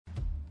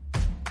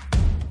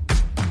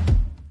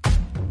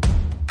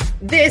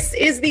This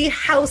is the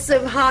House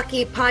of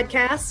Hockey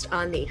podcast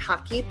on the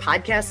Hockey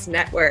Podcast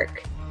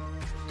Network.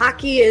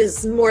 Hockey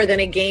is more than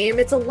a game,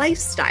 it's a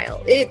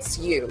lifestyle. It's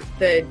you,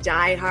 the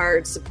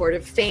diehard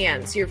supportive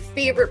fans, your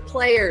favorite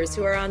players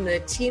who are on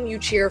the team you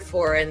cheer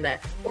for, and the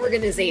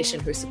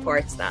organization who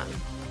supports them.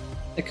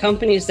 The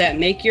companies that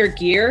make your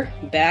gear,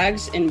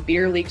 bags, and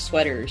beer league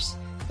sweaters.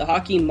 The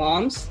hockey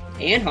moms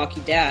and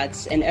hockey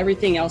dads, and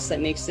everything else that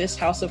makes this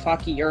House of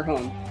Hockey your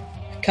home.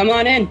 Come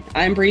on in.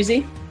 I'm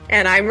Breezy.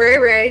 And I'm Ray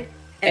Ray.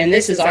 And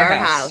this is our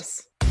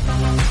house.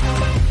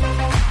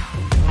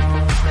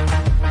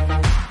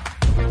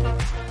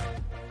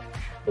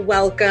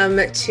 Welcome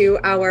to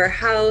our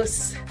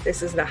house.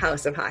 This is the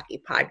House of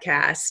Hockey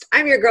podcast.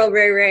 I'm your girl,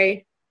 Ray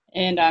Ray.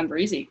 And I'm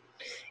Breezy.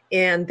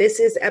 And this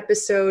is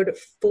episode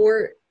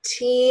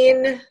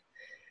 14.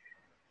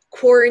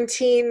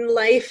 Quarantine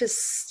life is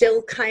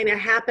still kind of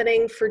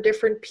happening for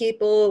different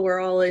people.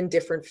 We're all in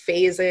different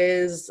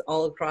phases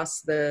all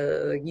across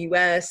the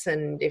US.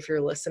 And if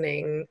you're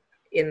listening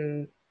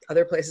in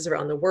other places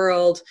around the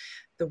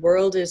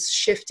world is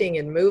shifting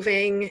and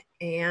moving.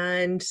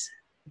 And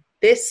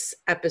this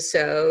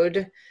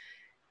episode,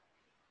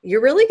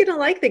 you're really going to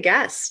like the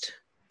guest,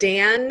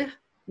 Dan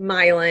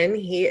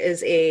Mylan. He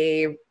is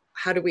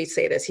how do we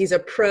say this? He's a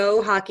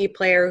pro hockey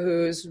player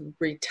who's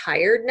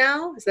retired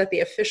now. Is that the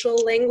official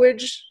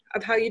language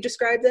of how you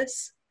describe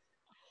this?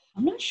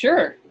 I'm not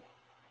sure.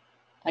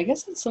 I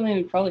guess that's something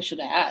we probably should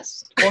have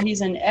asked. Well,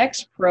 he's an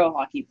ex-pro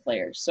hockey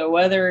player. So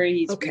whether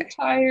he's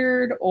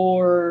retired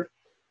or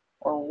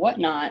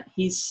whatnot,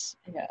 he's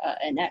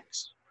an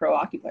ex-pro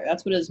hockey player.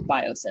 That's what his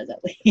bio says,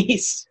 at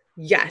least.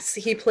 Yes,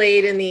 he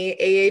played in the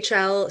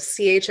AHL,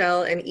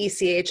 CHL, and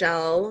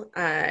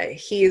ECHL.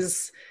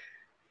 He's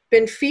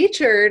been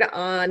featured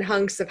on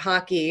Hunks of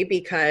Hockey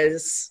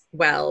because,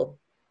 well,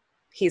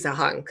 he's a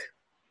hunk.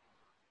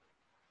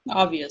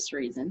 Obvious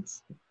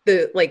reasons.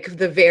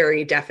 The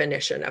very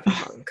definition of a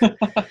hunk.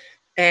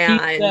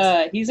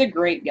 And he's a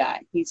great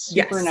guy. He's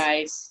super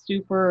nice,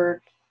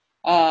 super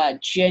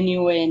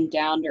genuine,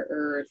 down to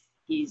earth.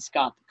 He's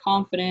got the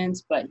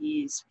confidence, but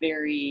he's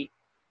very,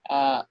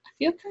 I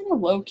feel kind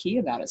of low key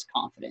about his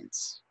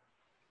confidence.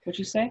 Would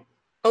you say?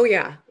 Oh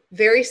yeah.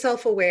 Very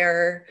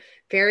self-aware,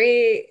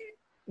 very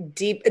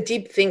a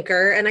deep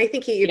thinker. And I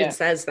think he even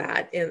says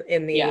that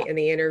in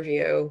the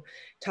interview.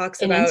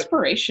 Talks about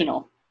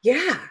inspirational.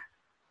 Yeah.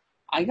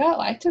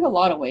 I took a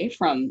lot away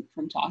from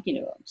talking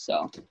to him.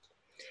 So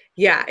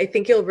yeah, I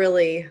think you'll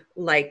really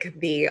like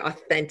the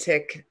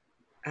authentic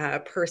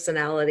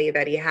personality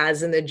that he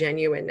has and the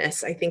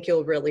genuineness. I think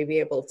you'll really be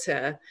able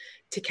to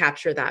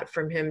capture that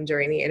from him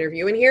during the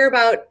interview and hear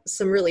about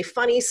some really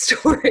funny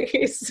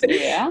stories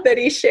that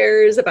he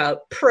shares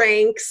about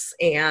pranks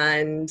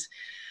and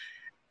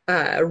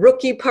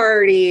rookie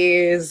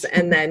parties,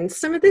 and then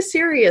some of the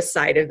serious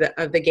side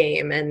of the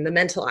game and the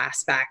mental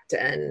aspect,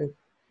 and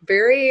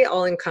very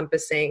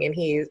all-encompassing. And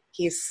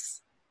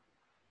he's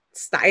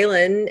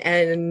styling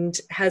and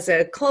has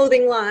a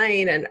clothing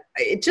line, and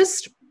it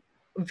just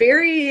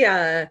very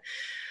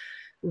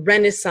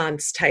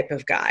Renaissance type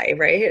of guy,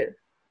 right?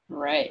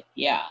 Right,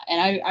 yeah.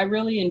 And I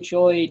really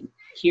enjoyed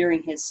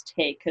hearing his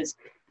take, because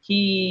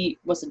he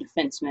was a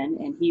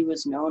defenseman and he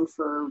was known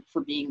for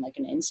being like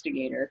an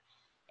instigator.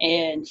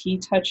 And he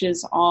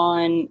touches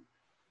on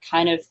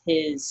kind of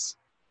his,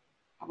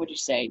 how would you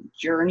say,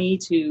 journey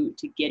to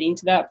getting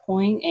to that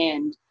point,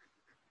 and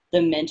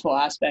the mental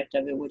aspect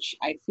of it, which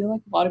I feel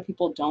like a lot of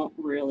people don't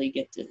really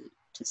get to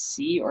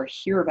see or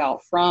hear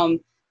about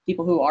from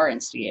people who are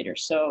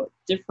instigators. So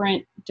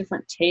different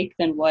take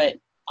than what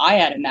I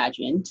had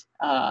imagined.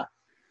 I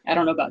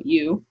don't know about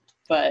you,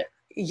 but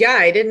yeah,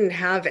 I didn't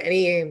have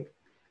any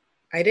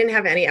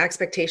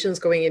expectations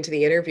going into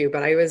the interview,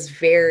 but I was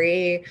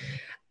very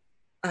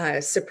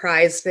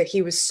surprised that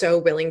he was so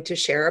willing to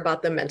share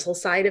about the mental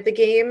side of the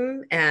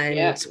game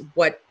and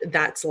what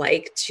that's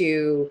like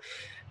to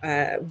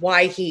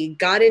why he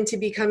got into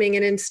becoming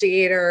an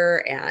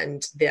instigator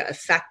and the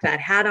effect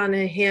that had on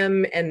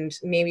him, and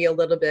maybe a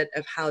little bit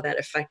of how that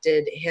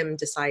affected him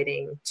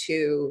deciding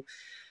to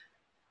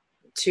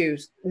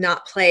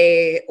not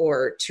play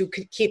or to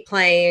keep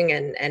playing,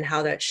 and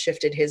how that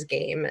shifted his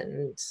game.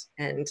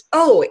 And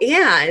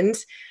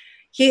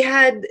he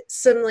had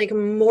some like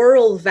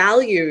moral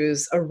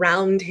values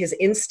around his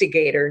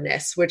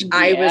instigatorness, which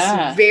I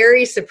was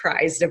very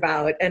surprised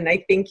about. And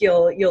I think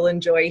you'll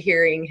enjoy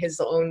hearing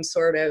his own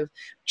sort of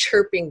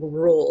chirping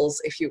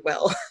rules, if you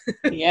will.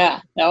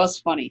 Yeah, that was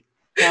funny.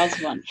 That was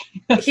fun.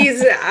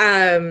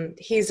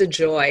 He's a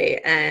joy.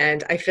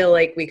 And I feel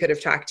like we could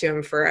have talked to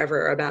him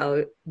forever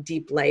about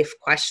deep life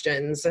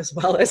questions as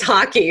well as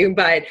hockey,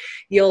 but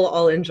you'll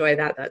all enjoy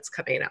that. That's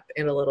coming up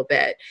in a little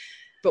bit.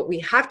 But we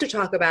have to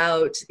talk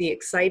about the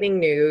exciting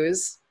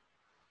news.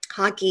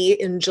 Hockey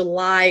in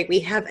July, we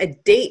have a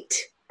date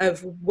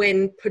of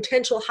when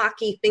potential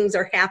hockey things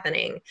are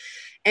happening.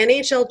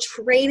 NHL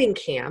training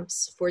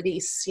camps for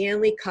the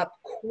Stanley Cup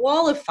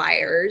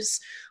qualifiers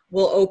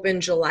will open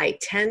July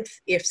 10th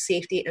if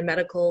safety and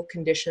medical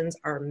conditions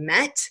are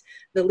met.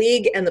 The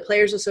league and the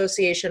Players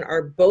Association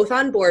are both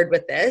on board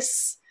with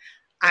this.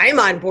 I'm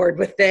on board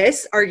with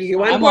this. Are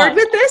you on board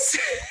with this?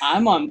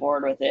 I'm on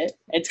board with it.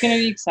 It's going to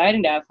be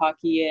exciting to have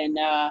hockey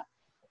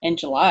in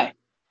July.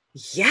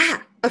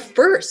 Yeah, a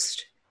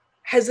first.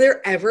 Has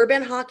there ever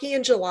been hockey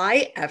in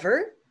July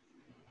ever?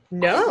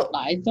 No.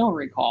 I don't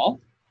recall.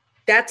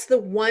 That's the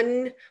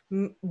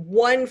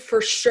one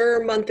for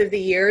sure month of the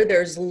year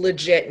there's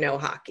legit no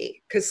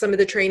hockey, because some of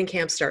the training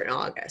camps start in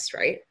August,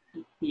 right?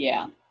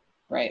 Yeah,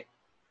 right.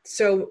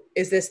 So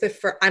is this the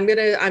first? I'm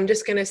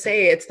just gonna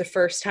say it's the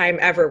first time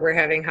ever we're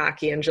having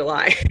hockey in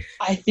July.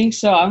 I think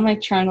so. I'm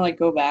like trying to like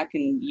go back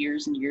in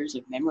years and years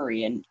of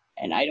memory, and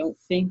I don't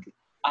think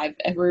I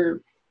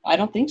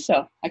don't think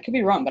so. I could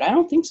be wrong, but I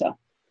don't think so.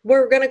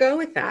 We're gonna go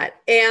with that.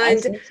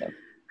 And so.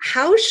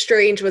 How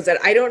strange was it?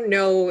 I don't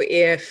know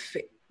if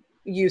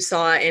you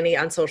saw any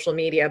on social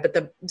media, but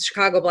the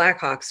Chicago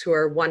Blackhawks, who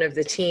are one of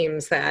the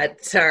teams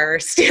that are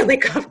Stanley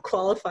Cup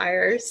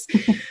qualifiers,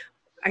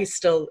 it's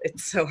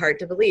so hard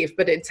to believe,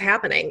 but it's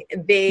happening.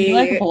 You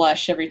like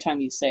blush every time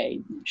you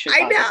say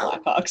Chicago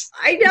Blackhawks.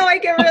 I know, I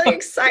get really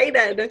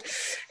excited.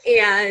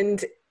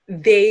 And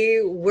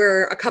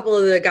a couple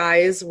of the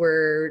guys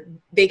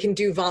they can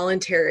do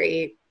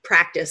voluntary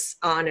practice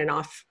on and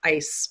off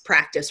ice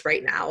practice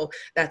right now.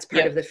 That's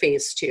part of the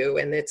phase 2,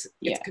 and it's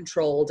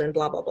controlled and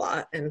blah, blah,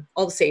 blah, and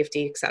all the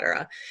safety, et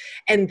cetera.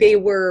 And they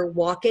were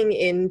walking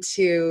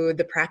into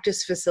the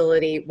practice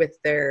facility with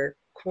their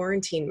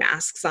quarantine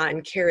masks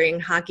on, carrying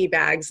hockey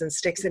bags and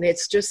sticks. And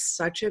it's just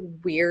such a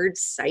weird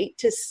sight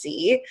to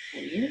see.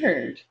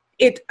 Weird.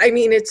 It's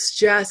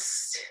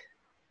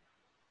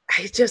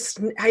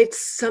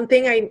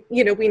something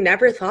we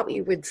never thought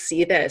we would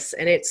see this.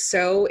 And it's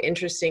so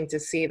interesting to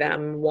see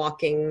them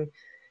walking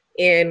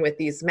in with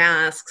these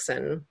masks.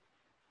 And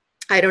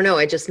I don't know,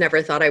 I just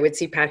never thought I would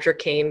see Patrick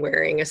Kane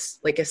wearing a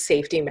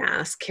safety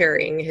mask,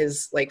 carrying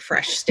his like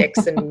fresh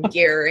sticks and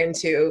gear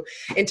into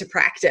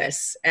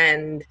practice.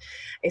 And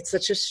it's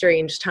such a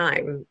strange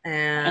time.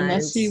 And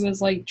unless he was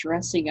like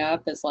dressing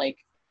up as like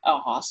a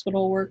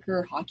hospital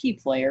worker, hockey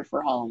player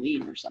for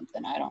Halloween or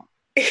something. I don't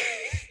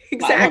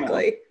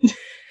Exactly.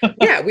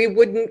 Yeah,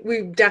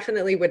 we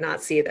definitely would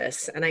not see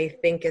this. And I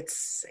think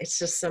it's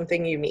just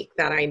something unique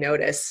that I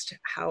noticed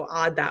how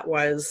odd that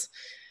was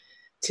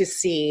to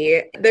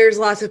see. There's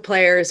lots of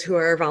players who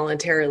are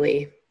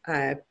voluntarily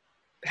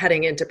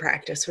heading into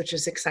practice, which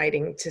is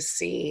exciting to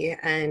see.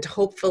 And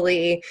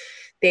hopefully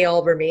they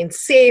all remain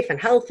safe and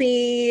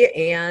healthy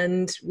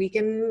and we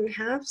can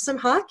have some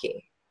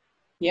hockey.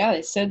 Yeah,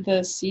 they said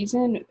the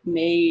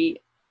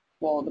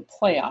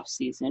playoff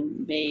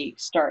season may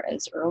start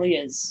as early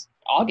as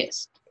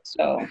August.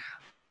 So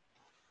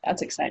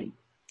that's exciting.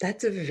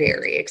 That's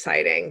very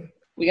exciting.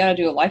 We got to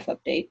do a life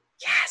update.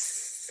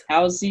 Yes.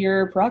 How's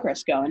your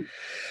progress going?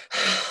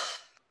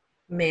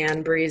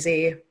 Man,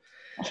 Breezy.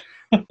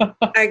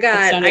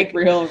 That sounded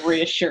real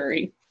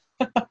reassuring.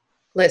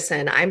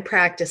 Listen, I'm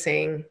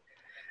practicing.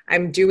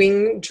 I'm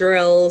doing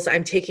drills.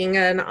 I'm taking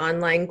an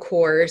online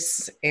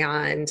course,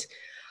 and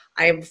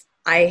I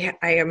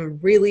am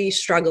really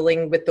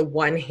struggling with the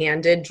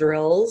one-handed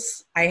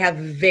drills. I have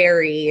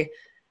very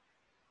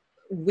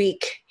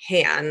weak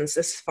hands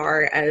as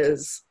far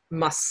as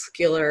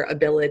muscular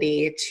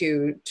ability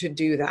to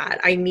do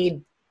that. I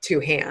need 2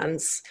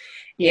 hands.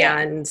 Yeah.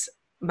 And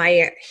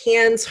my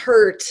hands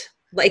hurt,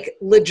 like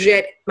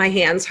legit, my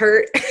hands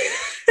hurt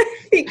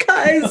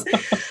because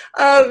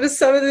of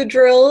some of the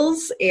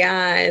drills,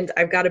 and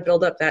I've got to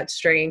build up that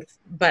strength,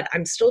 but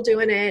I'm still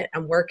doing it.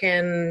 I'm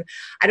working.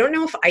 I don't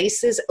know if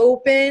ice is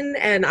open,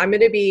 and I'm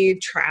going to be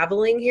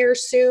traveling here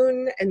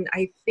soon. And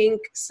I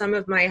think some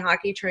of my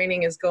hockey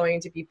training is going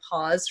to be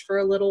paused for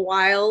a little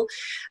while.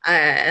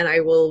 And I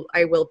will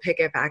pick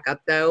it back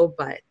up though.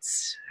 But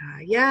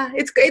yeah,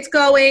 it's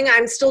going.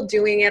 I'm still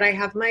doing it. I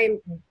have my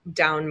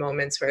down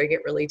moments where I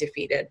get really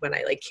defeated when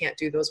I can't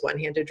do those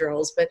one-handed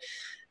drills, but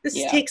this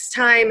takes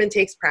time and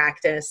takes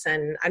practice,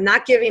 and I'm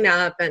not giving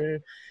up, and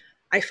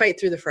I fight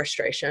through the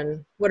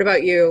frustration. What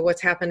about you?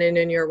 What's happening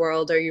in your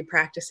world? Are you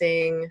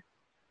practicing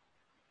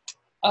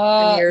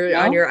on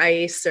your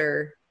ice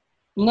or?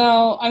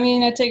 No, I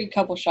mean, I take a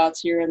couple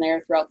shots here and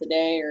there throughout the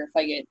day, or if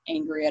I get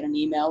angry at an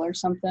email or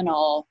something,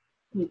 I'll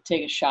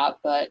take a shot.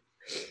 But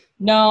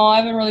no, I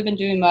haven't really been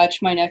doing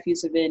much. My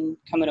nephews have been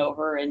coming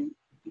over and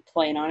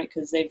playing on it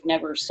because they've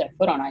never set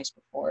foot on ice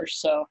before.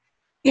 So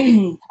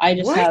I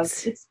just have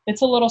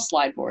it's a little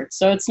slide board,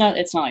 so it's not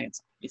like it's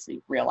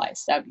obviously real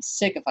ice. That'd be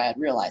sick if I had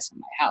real ice in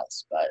my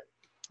house, but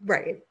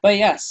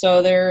yeah,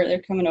 so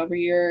they're coming over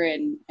here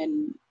and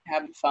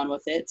having fun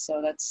with it,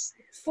 so that's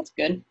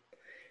good.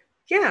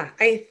 Yeah,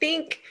 I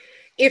think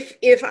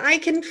if I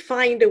can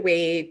find a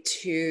way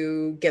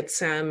to get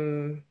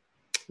some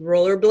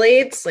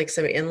rollerblades, like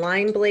some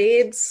inline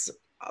blades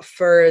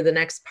for the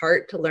next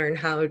part, to learn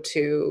how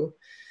to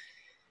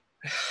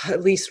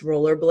at least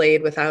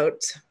rollerblade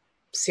without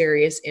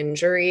serious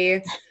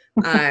injury,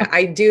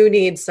 I do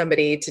need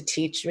somebody to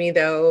teach me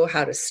though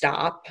how to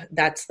stop.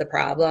 That's the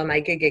problem.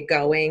 I could get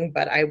going,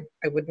 but I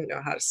wouldn't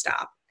know how to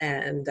stop.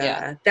 And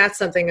Yeah. that's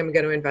something I'm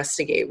going to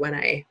investigate when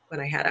I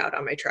head out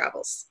on my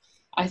travels.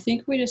 I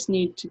think we just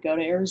need to go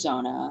to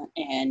Arizona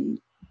and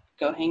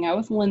go hang out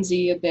with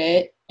Lindsay a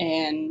bit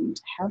and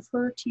have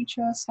her teach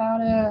us how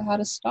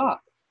to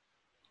stop.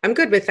 I'm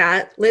good with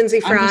that. Lindsay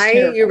I'm just Fry,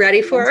 terrified. you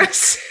ready for Lindsay.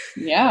 us?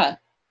 Yeah.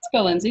 Let's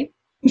go, Lindsay.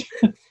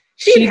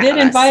 She'd She have did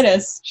us. invite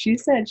us.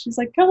 She's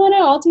like, come on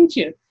out, I'll teach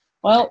you.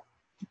 Well,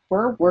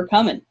 we're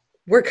coming.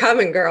 We're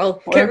coming,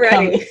 girl. We're Get ready.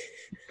 coming.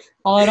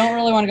 Well, I don't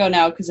really want to go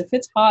now because if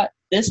it's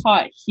this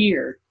hot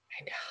here,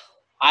 I know.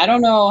 I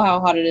don't know how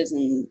hot it is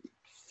in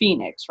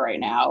Phoenix right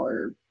now.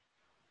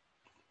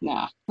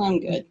 Nah, I'm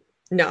good.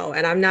 No,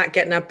 and I'm not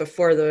getting up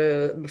before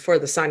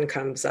the sun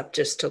comes up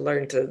just to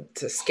learn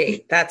to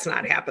skate. That's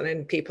not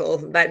happening, people.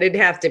 That it'd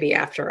have to be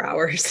after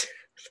hours.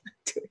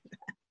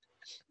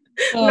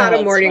 Oh, Not a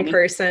that's morning funny.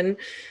 person.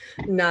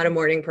 Not a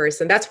morning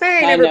person. That's why I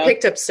I never know.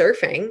 picked up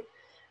surfing,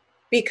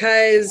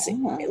 because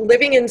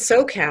living in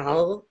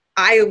SoCal,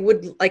 I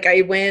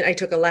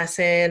took a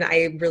lesson.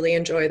 I really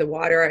enjoy the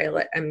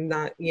water. I'm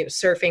not,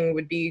 surfing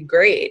would be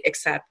great,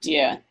 except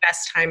Yeah.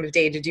 best time of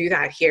day to do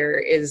that here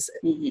is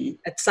Mm-hmm.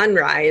 at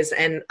sunrise,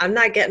 and I'm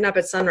not getting up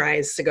at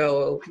sunrise to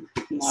go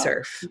No.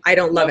 surf. I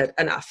don't love Nope.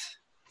 it enough.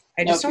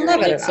 I Nope, just don't you're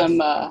love gonna it get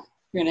enough.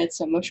 you're gonna hit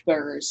some mush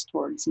burgers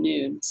towards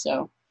noon.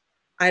 So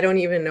I don't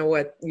even know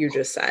what you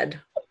just said.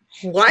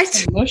 What?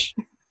 some mush.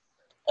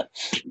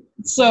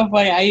 It's so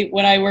funny.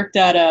 When I worked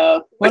at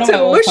one What's of a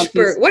my old mush companies,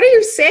 burger? What are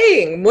you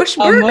saying? Mush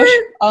burger?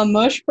 a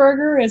mush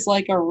burger is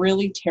like a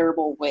really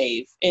terrible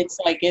wave. It's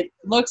like it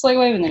looks like a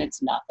wave and then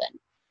it's nothing.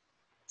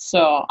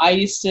 So I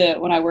used to,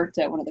 when I worked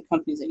at one of the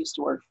companies I used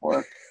to work for,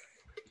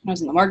 I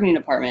was in the marketing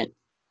department.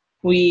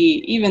 We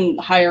even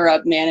higher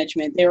up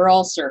management, they were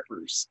all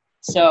surfers.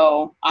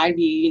 So I'd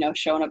be,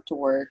 showing up to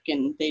work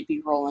and they'd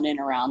be rolling in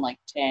around like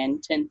 10,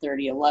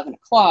 10:30, 11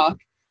 o'clock.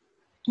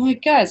 I'm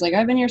like, guys,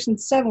 I've been here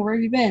since 7. Where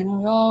have you been?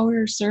 I'm like, oh, we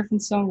were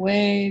surfing some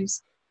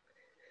waves.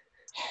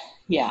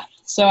 Yeah.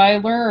 So I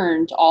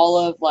learned all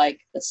of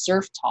the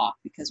surf talk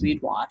because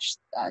we'd watch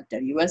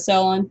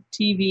WSL on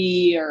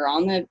TV or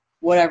on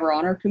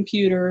on our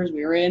computers.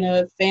 We were in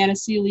a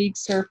fantasy league,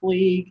 surf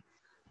league.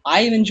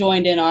 I even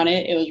joined in on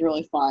it. It was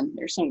really fun.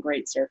 There's some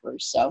great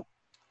surfers. So,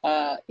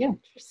 yeah.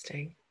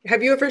 Interesting.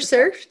 Have you ever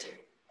surfed?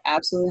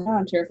 Absolutely not.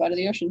 I'm terrified of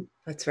the ocean.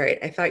 That's right.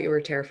 I thought you were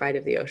terrified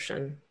of the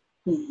ocean.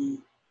 Mm-hmm.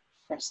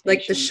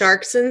 Like the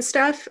sharks and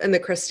stuff and the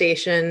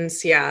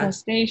crustaceans. Yeah.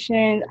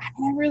 Crustaceans.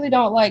 I really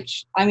don't like,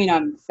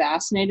 I'm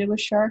fascinated with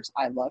sharks.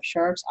 I love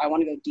sharks. I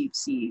want to go deep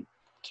sea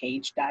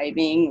cage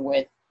diving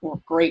with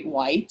great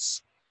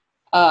whites,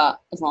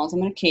 as long as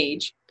I'm in a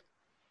cage.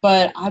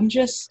 But I'm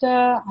just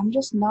not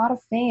a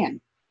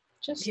fan.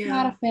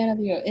 Not a fan of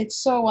the ocean. It's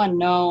so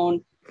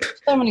unknown.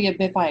 I'm going to get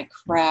bit by a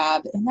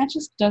crab, and that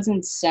just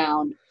doesn't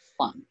sound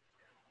fun.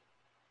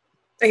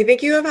 I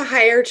think you have a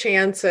higher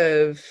chance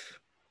of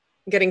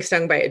getting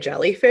stung by a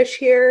jellyfish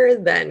here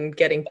than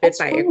getting bit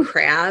by a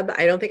crab.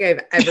 I don't think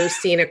I've ever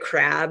seen a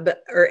crab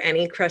or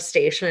any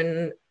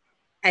crustacean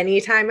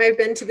anytime I've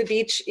been to the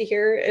beach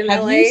here in LA.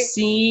 Have you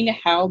seen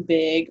how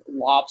big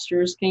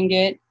lobsters can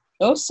get?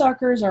 Those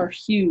suckers are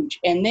huge,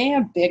 and they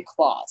have big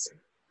claws.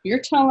 You're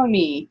telling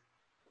me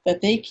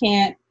that they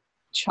can't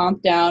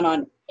chomp down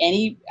on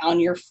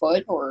your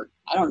foot, or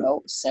I don't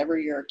know, sever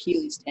your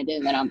Achilles tendon,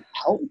 and then I'm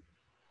out?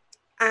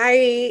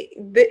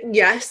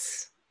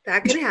 Yes,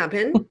 that can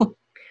happen.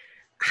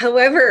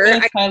 However,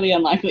 it's highly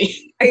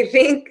unlikely. I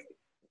think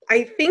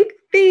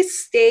they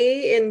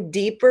stay in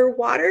deeper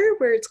water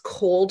where it's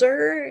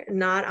colder,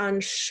 not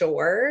on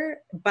shore,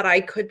 but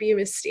I could be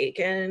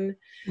mistaken.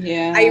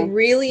 Yeah. I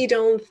really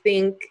don't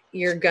think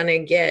you're gonna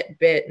get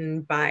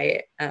bitten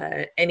by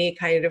any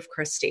kind of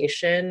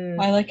crustacean.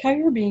 I like how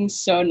you're being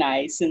so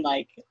nice and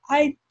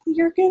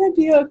you're gonna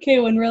be okay,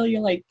 when really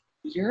you're like,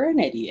 you're an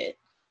idiot.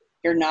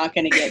 You're not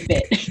gonna get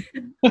bit.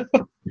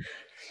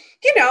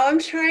 I'm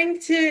trying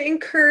to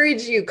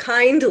encourage you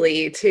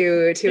kindly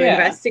to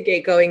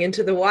investigate going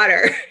into the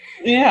water.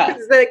 Yeah.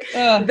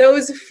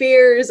 Those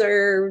fears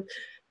are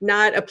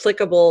not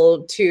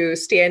applicable to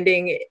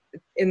standing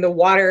in the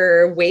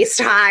water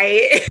waist high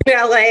in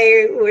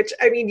LA, which,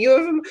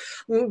 you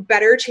have a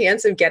better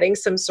chance of getting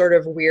some sort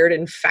of weird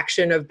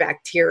infection of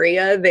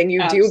bacteria than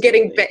you do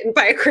getting bitten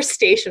by a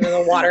crustacean in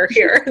the water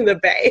here in the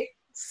Bay.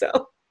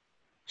 So,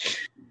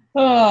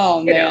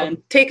 oh man,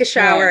 take a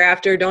shower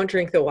after, don't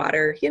drink the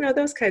water,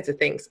 those kinds of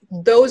things.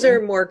 Those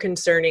are more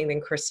concerning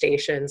than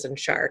crustaceans and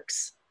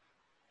sharks.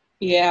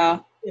 Yeah.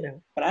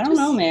 But I don't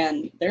know,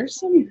 man. There's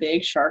some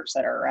big sharks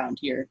that are around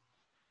here,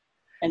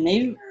 and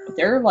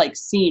they're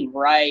seen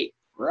right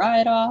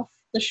off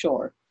the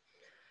shore.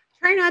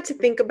 Try not to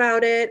think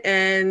about it,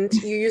 and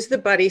you use the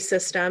buddy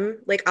system.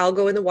 I'll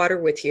go in the water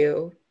with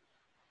you.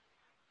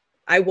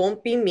 I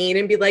won't be mean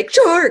and be like,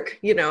 shark,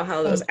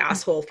 how those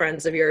asshole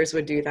friends of yours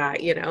would do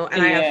that,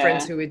 and I have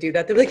friends who would do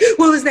that. They're like,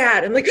 what was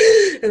that? I'm like,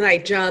 and I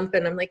jump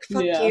and I'm like,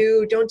 fuck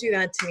you, don't do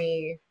that to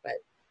me. But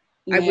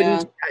I wouldn't Yeah.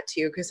 do that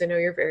to you because I know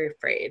you're very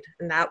afraid,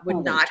 and that would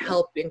Oh, not thank you.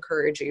 help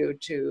encourage you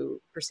to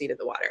proceed in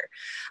the water.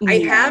 I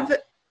No. have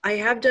I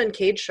have done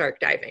cage shark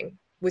diving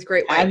with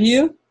great Have whites.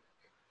 you? I did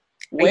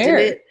Where?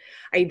 it.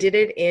 I did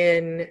it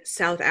in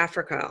South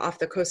Africa, off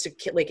the coast of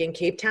like in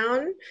Cape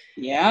Town.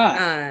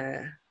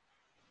 Yeah. Uh,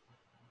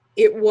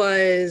 it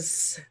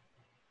was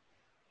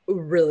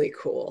really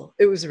cool.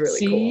 It was really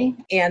cool. See?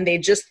 And they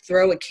just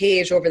throw a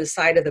cage over the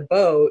side of the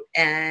boat,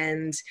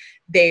 and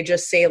they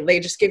just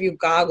give you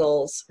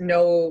goggles,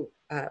 no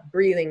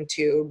breathing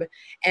tube,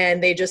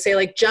 and they just say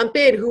like, jump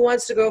in, who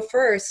wants to go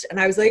first? And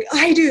I was like,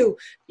 I do.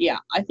 Yeah,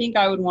 I think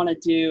I would want to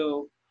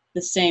do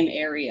the same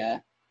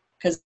area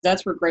because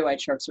that's where great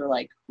white sharks are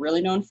like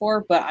really known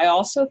for. But I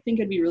also think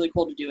it'd be really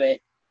cool to do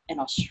it in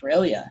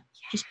Australia,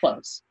 just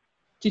close.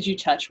 Did you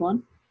touch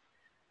one?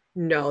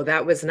 No,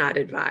 that was not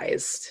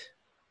advised.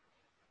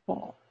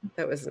 Well,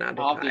 That was not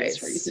obvious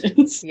advised.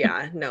 reasons.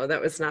 Yeah, no,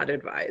 that was not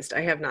advised.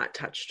 I have not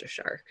touched a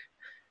shark.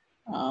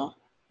 Oh,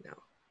 No.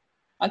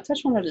 I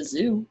touched one at a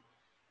zoo.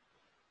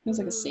 It was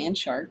like a sand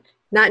shark.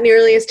 Not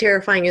nearly as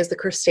terrifying as the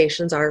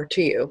crustaceans are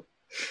to you.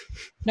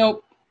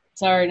 Nope.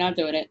 Sorry, not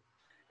doing it.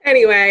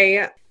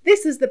 Anyway,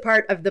 this is the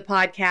part of the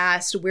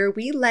podcast where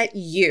we let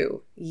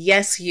you,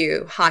 yes,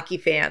 you, hockey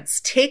fans,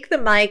 take the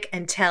mic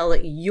and tell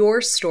your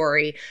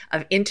story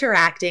of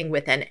interacting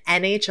with an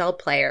NHL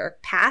player,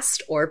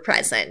 past or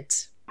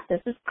present.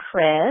 This is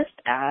Chris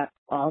at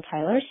All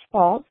Tyler's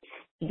Fault.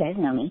 You guys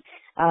know me.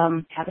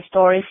 Have a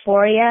story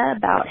for you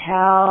about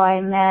how I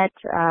met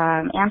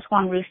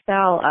Antoine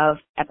Roussel of,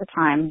 at the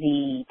time,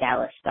 the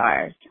Dallas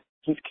Stars.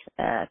 He's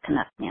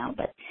Canuck now,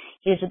 but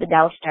he was with the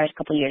Dallas Stars a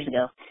couple years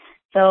ago.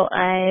 So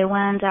I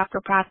went after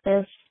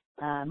practice,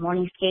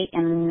 morning skate,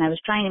 and I was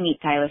trying to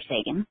meet Tyler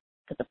Seguin,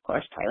 because of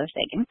course Tyler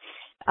Seguin.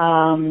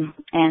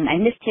 And I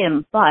missed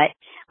him, but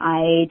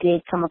I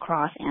did come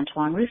across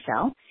Antoine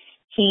Roussel.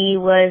 He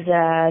was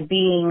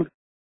being,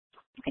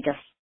 I guess,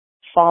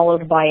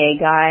 followed by a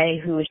guy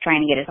who was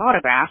trying to get his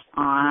autograph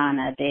on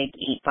a big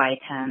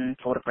 8x10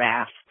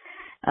 photograph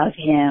of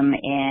him,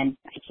 and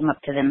I came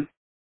up to them,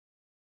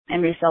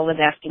 and Roussel was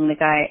asking the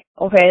guy,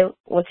 okay,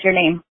 what's your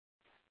name?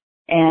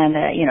 And,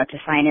 to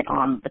sign it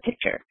on the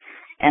picture.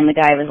 And the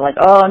guy was like,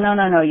 oh,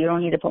 no, you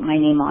don't need to put my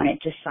name on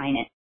it, just sign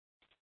it.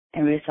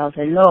 And Roussel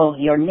said, no,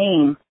 your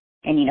name.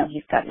 And,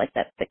 he's got like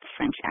that thick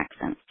French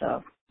accent,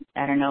 so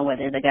I don't know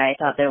whether the guy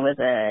thought there was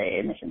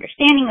a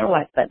misunderstanding or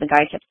what, but the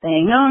guy kept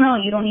saying, no,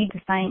 you don't need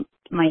to sign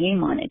my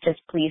name on it.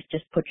 Please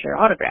put your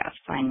autograph,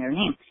 sign your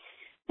name.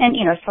 And,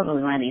 it's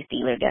probably one of these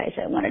dealer guys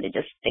that wanted to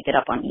just stick it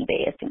up on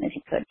eBay as soon as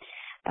he could.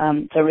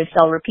 So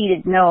Roussel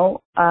repeated, no,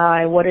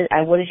 what is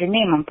your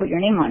name? I'll put your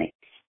name on it.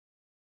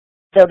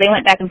 So they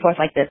went back and forth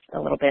like this a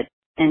little bit.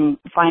 And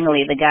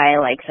finally the guy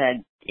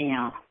said,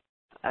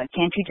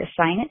 can't you just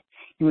sign it?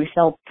 And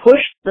Roussel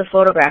pushed the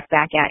photograph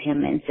back at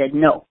him and said,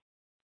 no.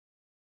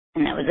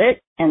 And that was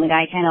it. And the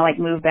guy kind of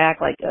moved back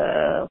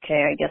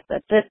okay, I guess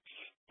that's it.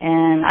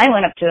 And I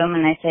went up to him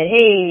and I said,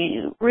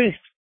 hey, Ruth,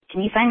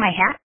 can you sign my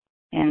hat?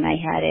 And I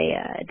had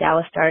a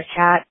Dallas Stars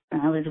hat,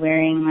 and I was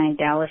wearing my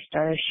Dallas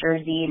Stars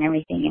jersey and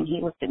everything, and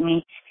he looked at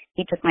me,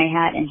 he took my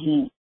hat, and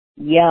he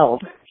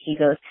yelled. He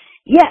goes,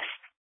 yes,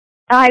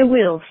 I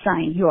will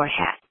sign your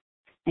hat.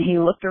 And he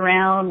looked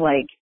around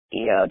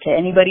to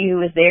anybody who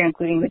was there,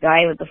 including the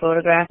guy with the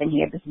photograph, and he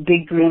had this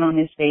big grin on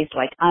his face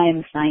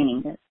I'm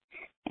signing this.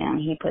 And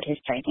he put his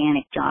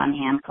gigantic John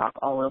Hancock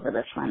all over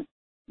the front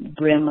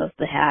brim of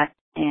the hat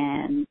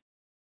and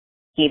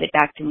gave it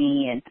back to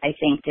me, and I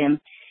thanked him.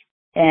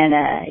 And,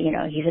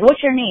 he said,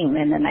 what's your name?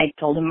 And then I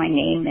told him my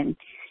name, and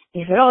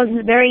he said, oh, it's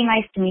very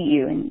nice to meet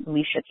you. And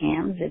we shook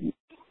hands, and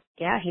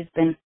yeah, he's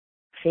been a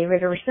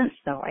favorite ever since.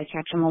 So I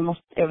catch him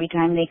almost every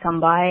time they come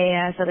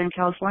by Southern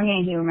California,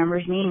 and he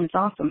remembers me, and it's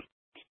awesome.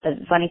 But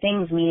the funny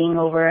thing is meeting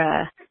over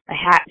a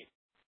hat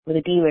with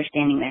a dealer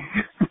standing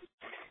there.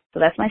 So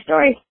that's my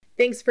story.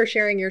 Thanks for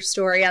sharing your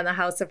story on the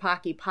House of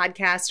Hockey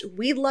podcast.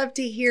 We'd love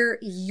to hear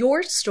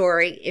your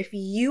story if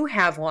you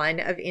have one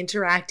of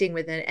interacting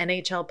with an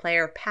NHL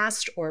player,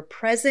 past or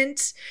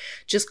present.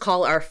 Just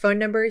call our phone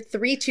number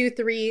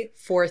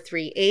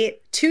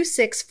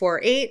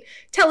 323-438-2648.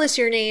 Tell us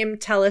your name,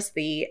 tell us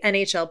the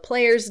NHL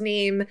player's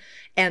name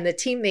and the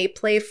team they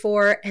play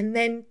for, and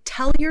then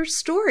tell your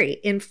story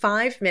in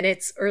 5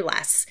 minutes or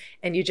less.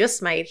 And you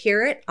just might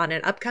hear it on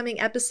an upcoming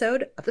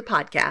episode of the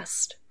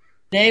podcast.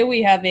 Today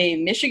we have a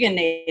Michigan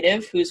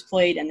native who's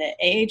played in the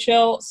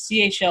AHL,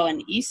 CHL,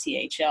 and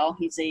ECHL.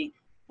 He's a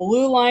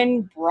blue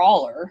line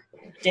brawler.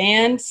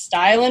 Dan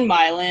Stylin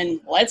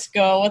Mylan, let's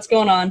go. What's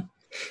going on?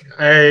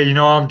 Hey,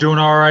 I'm doing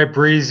all right,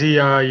 Breezy.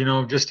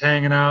 Just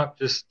hanging out,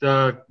 just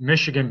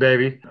Michigan,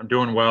 baby. I'm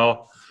doing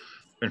well.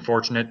 Been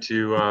fortunate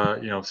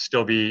to,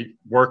 still be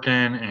working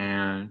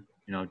and,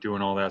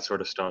 doing all that sort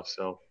of stuff.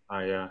 So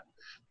I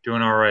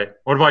doing all right.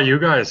 What about you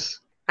guys?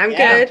 I'm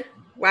good.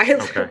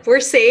 Okay. We're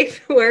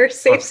safe. We're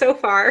safe so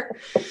far.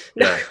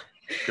 Yeah,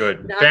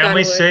 good.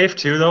 Family's safe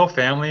too, though.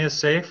 Family is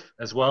safe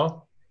as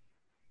well.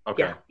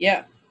 Okay.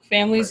 Yeah,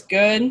 Family's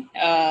good.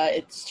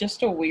 It's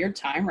just a weird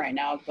time right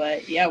now,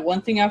 but yeah,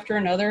 one thing after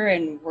another,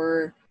 and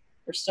we're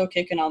still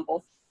kicking on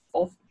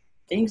both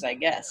things, I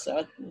guess.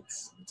 So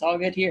it's all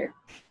good here.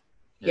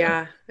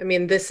 Yeah. I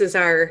mean, this is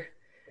our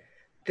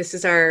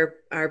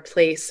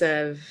place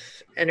of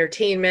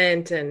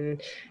entertainment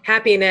and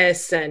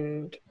happiness,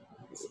 and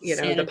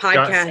the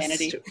podcast.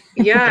 Sanity.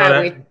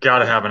 Yeah.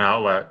 Gotta have an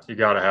outlet. You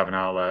gotta have an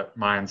outlet.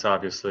 Mine's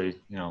obviously,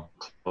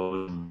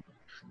 closed and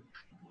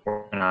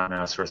working on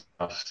that sort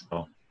of stuff.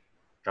 So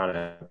gotta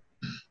have.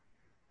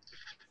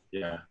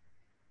 Yeah.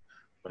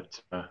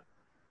 But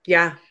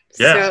yeah.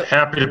 So,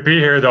 happy to be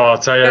here though, I'll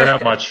tell you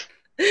that much.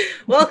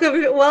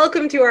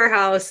 welcome to our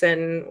house,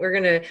 and we're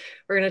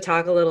gonna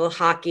talk a little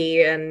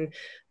hockey and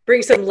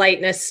bring some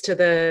lightness to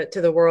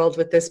the world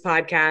with this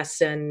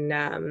podcast,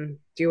 and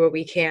do what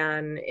we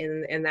can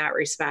in that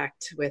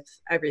respect with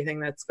everything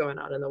that's going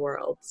on in the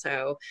world.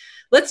 So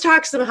let's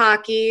talk some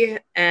hockey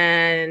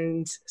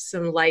and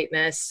some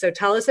lightness. So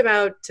tell us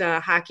about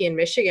hockey in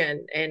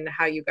Michigan and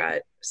how you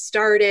got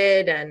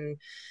started, and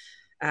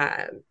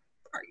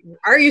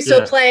are you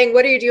still playing?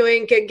 What are you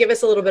doing? Give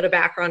us a little bit of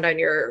background on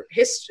your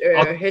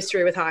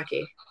history with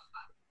hockey.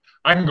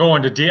 I can go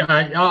into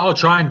I'll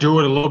try and do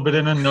it a little bit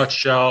in a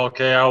nutshell.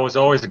 Okay, I was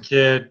always a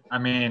kid. I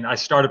mean, I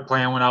started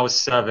playing when I was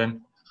 7.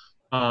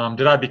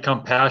 Did I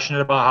become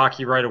passionate about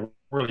hockey right away?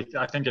 Really,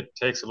 I think it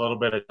takes a little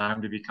bit of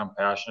time to become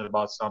passionate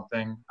about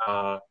something.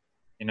 But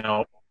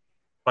the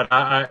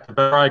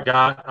better I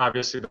got,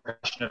 obviously, the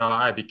passionate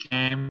I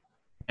became.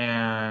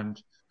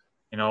 And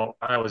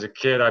I was a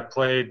kid. I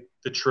played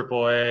the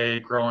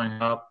AAA growing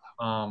up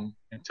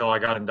until I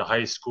got into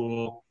high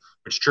school.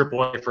 Which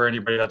AAA, for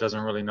anybody that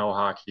doesn't really know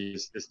hockey,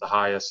 is the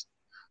highest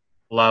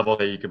level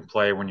that you can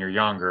play when you're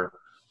younger.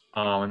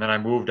 And then I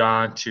moved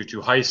on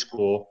to high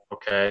school,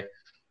 okay?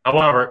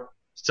 However,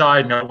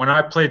 side note, when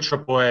I played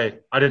AAA,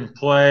 I didn't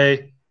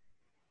play,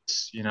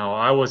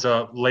 I was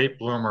a late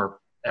bloomer,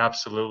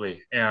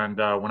 absolutely. And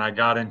when I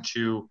got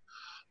into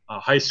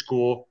high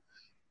school,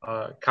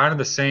 kind of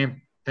the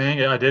same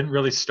thing. I didn't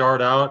really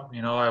start out,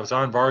 I was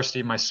on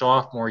varsity my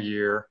sophomore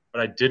year,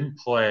 but I didn't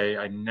play.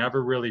 I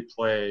never really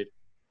played.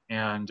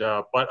 And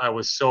but I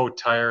was so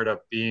tired of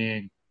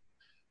being,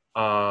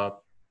 I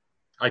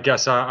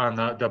guess, on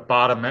the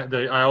bottom.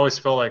 I always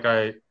felt like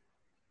I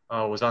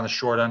was on the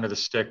short end of the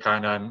stick,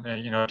 kind of,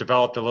 and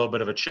developed a little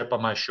bit of a chip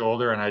on my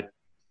shoulder. And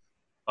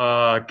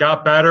I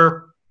got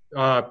better,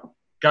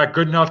 got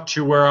good enough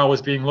to where I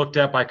was being looked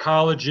at by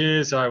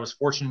colleges. I was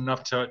fortunate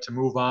enough to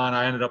move on.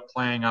 I ended up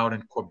playing out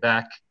in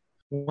Quebec.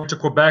 Went to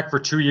Quebec for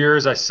 2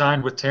 years. I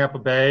signed with Tampa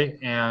Bay,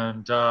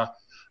 and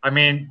I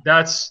mean,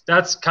 that's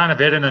kind of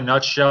it in a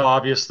nutshell.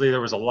 Obviously,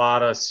 there was a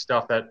lot of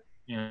stuff that,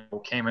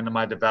 came into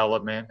my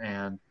development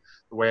and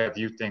the way I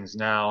view things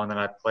now. And then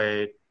I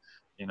played,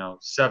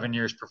 7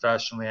 years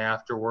professionally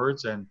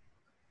afterwards, and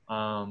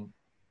a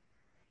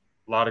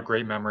lot of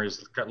great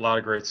memories, a lot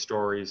of great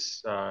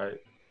stories.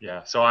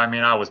 So, I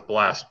mean, I was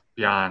blessed.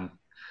 So,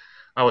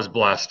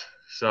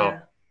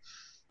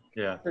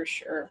 yeah. For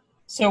sure.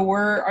 So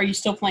are you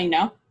still playing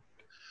now?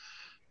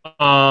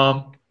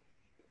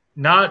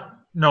 Not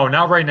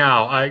right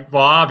now.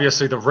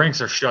 Obviously the rinks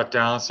are shut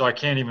down, so I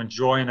can't even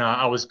join.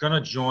 I was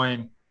gonna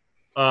join,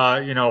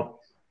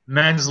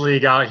 men's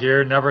league out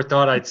here. Never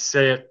thought I'd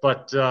say it,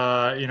 but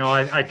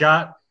I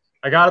got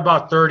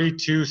about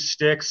 32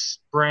 sticks,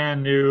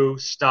 brand new,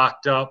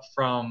 stocked up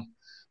from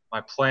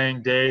my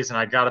playing days, and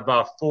I got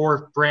about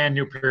 4 brand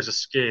new pairs of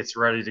skates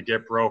ready to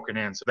get broken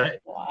in. So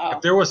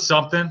if there was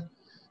something,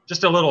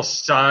 just a little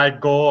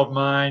side goal of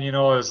mine, it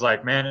was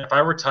like, man, if I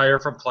retire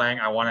from playing,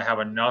 I want to have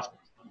enough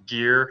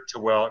gear to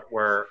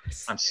where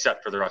I'm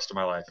set for the rest of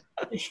my life.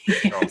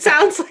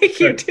 Sounds like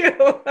you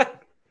do.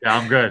 Yeah,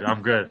 I'm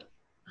good.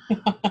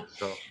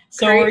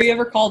 So were you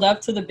ever called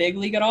up to the big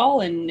league at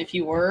all? And if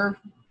you were,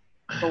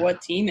 for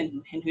what team,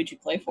 and who'd you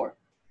play for?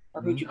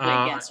 Or who'd you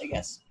play against, I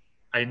guess?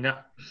 I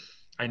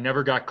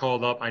never got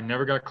called up. I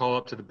never got called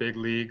up to the big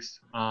leagues.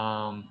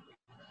 To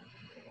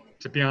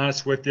be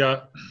honest with you,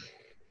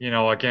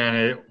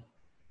 again,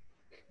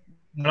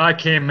 when I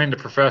came into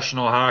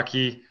professional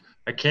hockey,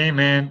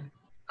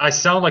 I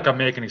sound like I'm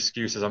making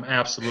excuses. I'm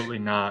absolutely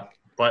not.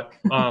 But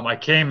I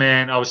came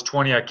in, I was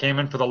 20. I came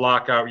in for the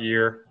lockout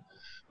year,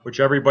 which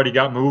everybody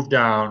got moved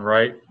down,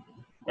 right?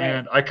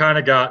 And I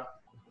got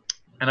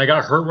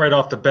hurt right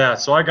off the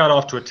bat. So I got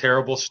off to a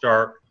terrible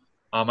start.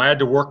 I had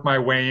to work my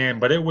way in,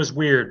 but it was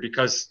weird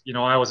because,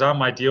 I was on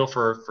my deal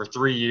for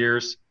 3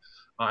 years.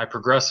 I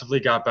progressively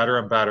got better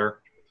and better.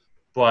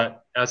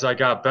 But as I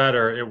got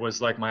better, it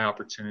was like my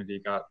opportunity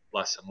got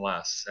less and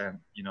less, and,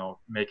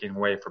 making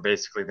way for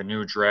basically the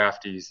new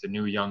draftees, the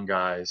new young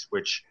guys,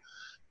 which,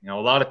 a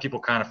lot of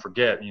people kind of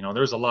forget.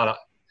 There's a lot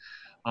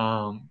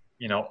of,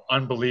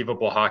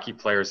 unbelievable hockey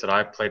players that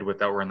I played with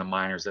that were in the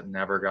minors that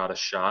never got a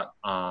shot,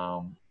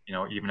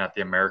 even at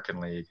the American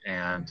League.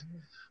 And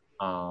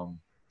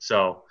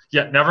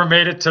never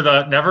made it to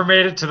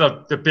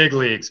the big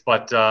leagues,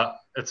 but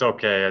it's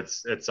okay.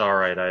 It's all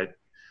right. I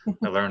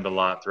learned a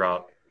lot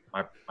throughout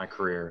my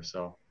career.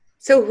 So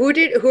So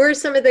who are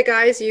some of the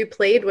guys you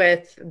played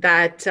with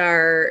that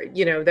are,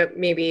 that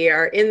maybe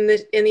are in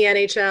the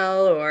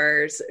NHL,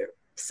 or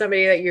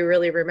somebody that you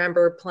really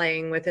remember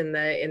playing with in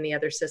the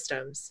other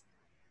systems?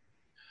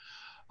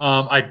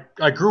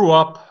 I grew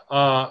up.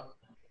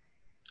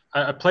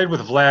 I played with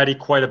Vladdy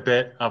quite a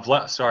bit.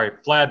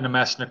 Vlad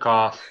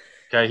Nemesnikov.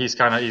 Okay,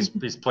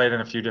 he's played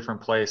in a few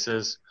different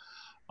places.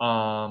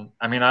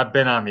 I mean, I've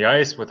been on the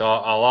ice with a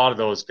lot of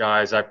those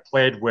guys. I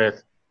played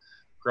with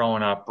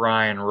growing up,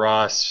 Brian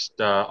Rust,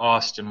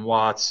 Austin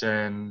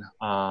Watson,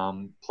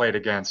 played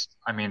against,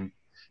 I mean,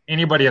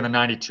 anybody in the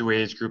 92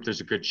 age group,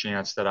 there's a good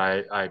chance that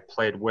I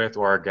played with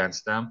or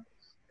against them.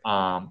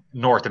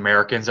 North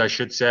Americans, I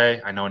should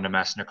say. I know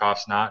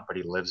Nemesnikov's not, but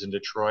he lives in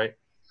Detroit.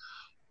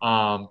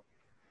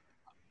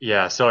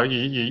 Yeah, so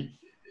you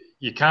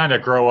kind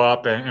of grow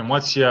up, and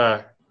once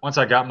I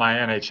got my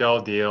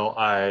NHL deal,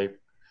 I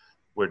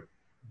would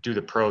do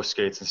the pro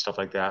skates and stuff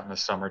like that in the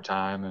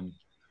summertime, and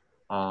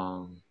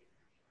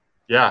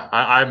yeah,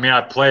 I mean, I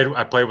played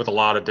with a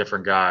lot of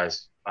different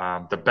guys.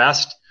 The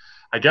best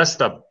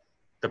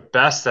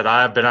that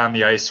I've been on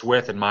the ice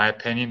with, in my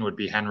opinion, would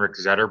be Henrik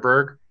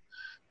Zetterberg.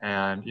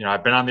 And,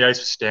 I've been on the ice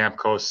with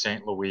Stamkos,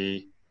 St.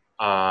 Louis.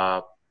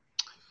 Never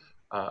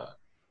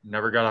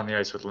got on the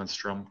ice with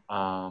Lindstrom.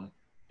 A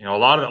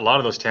lot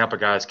of those Tampa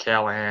guys,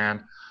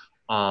 Callahan.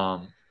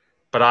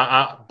 But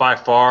I by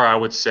far, I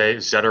would say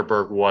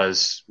Zetterberg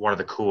was one of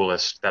the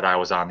coolest that I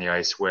was on the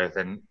ice with.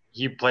 And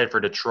he played for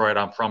Detroit.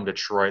 I'm from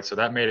Detroit, so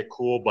that made it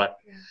cool. But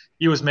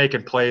he was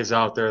making plays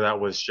out there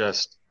that was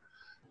just,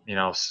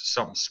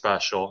 something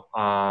special.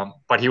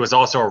 But he was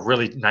also a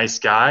really nice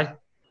guy,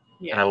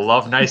 and I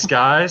love nice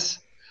guys.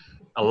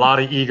 A lot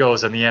of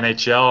egos in the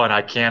NHL, and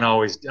I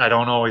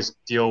don't always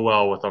deal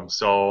well with them.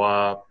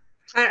 So,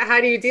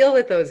 how do you deal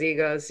with those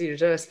egos? You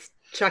just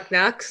Chuck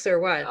Nucks or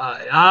what?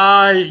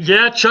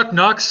 Yeah, Chuck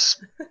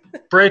Nucks.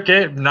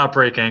 Not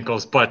break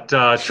ankles, but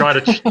try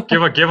to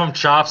give them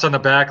chops on the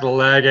back of the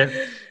leg. And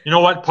you know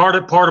what? Part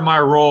of my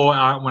role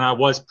when I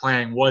was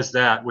playing was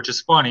that, which is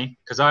funny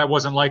because I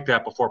wasn't like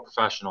that before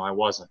professional. I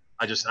wasn't.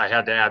 I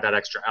had to add that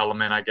extra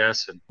element, I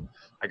guess, and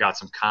I got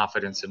some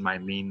confidence in my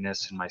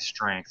meanness and my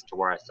strength to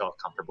where I felt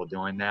comfortable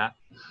doing that.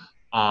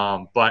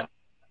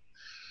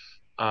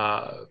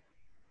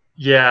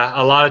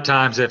 Yeah, a lot of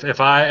times if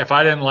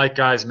I didn't like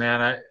guys,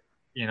 man,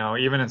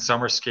 even in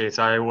summer skates,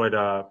 I would.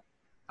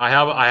 I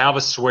have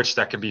a switch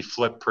that can be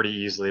flipped pretty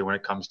easily when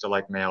it comes to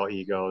like male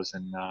egos,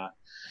 and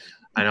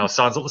I know it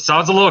sounds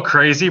a little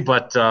crazy,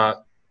 but I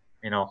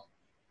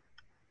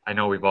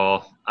know we've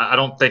all. I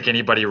don't think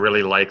anybody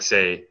really likes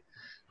a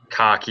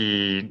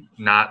cocky,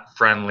 not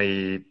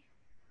friendly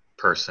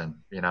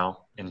person,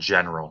 in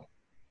general.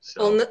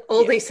 So,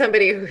 only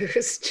somebody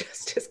who's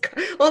just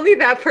only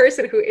that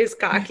person who is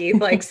cocky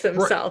likes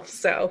themselves.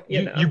 So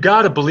you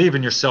got to believe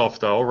in yourself,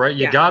 though, right?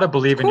 You got to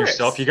believe in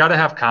yourself. You got to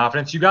have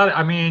confidence. You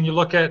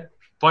look at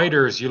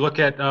fighters. You look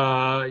at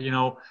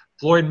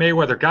Floyd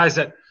Mayweather, guys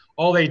that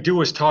all they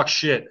do is talk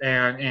shit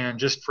and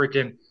just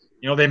freaking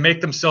they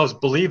make themselves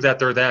believe that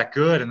they're that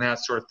good and that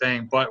sort of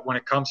thing. But when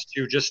it comes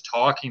to just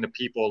talking to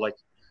people, like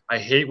I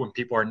hate when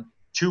people are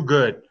too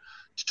good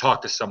to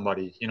talk to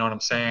somebody. You know what I'm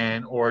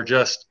saying? Or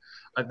just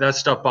that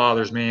stuff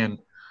bothers me, and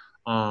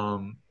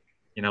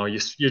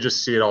you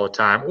just see it all the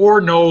time.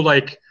 Or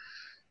like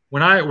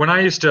when I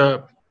used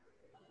to,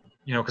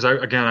 because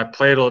I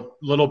played a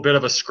little bit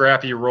of a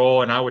scrappy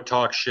role, and I would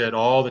talk shit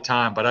all the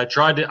time. But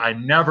I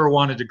never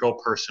wanted to go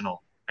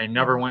personal. I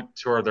never went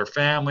to their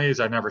families.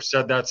 I never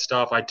said that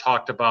stuff. I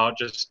talked about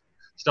just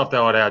stuff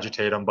that would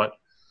agitate them. But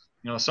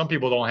some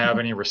people don't have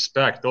any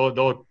respect. They'll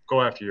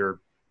go after your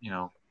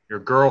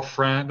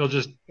girlfriend. They'll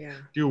just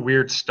do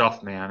weird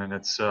stuff, man, and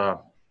it's.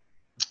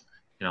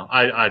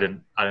 I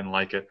didn't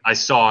like it. I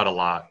saw it a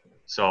lot.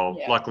 So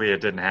luckily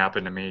it didn't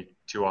happen to me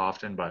too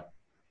often, but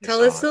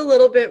tell us a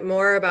little bit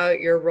more about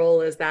your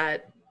role as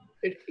that.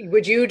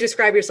 Would you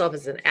describe yourself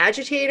as an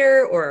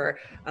agitator or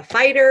a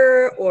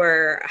fighter,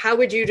 or how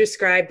would you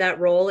describe that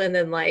role? And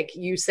then like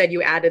you said,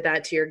 you added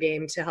that to your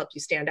game to help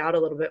you stand out a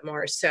little bit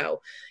more.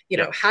 So,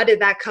 how did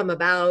that come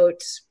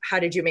about? How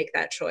did you make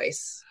that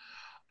choice?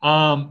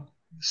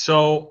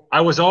 So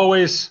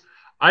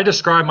I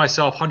describe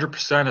myself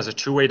 100% as a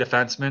two-way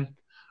defenseman.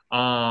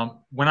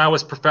 When I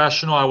was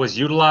professional, I was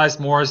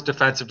utilized more as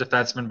defensive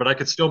defenseman, but I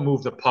could still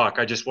move the puck.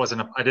 I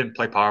didn't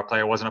play power play.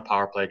 I wasn't a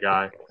power play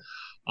guy.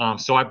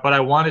 But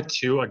I wanted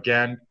to,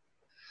 again,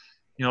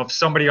 if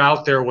somebody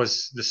out there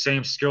was the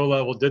same skill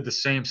level, did the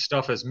same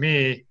stuff as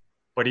me,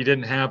 but he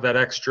didn't have that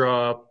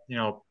extra,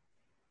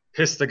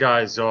 piss the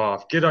guys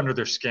off, get under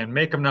their skin,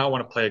 make them not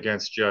want to play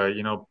against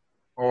you,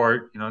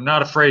 or,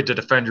 not afraid to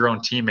defend your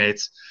own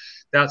teammates.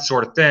 That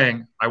sort of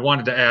thing. I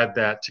wanted to add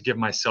that to give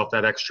myself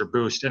that extra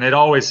boost. And I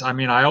always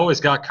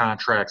got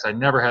contracts. I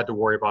never had to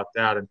worry about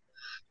that.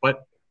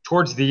 But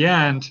towards the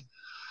end,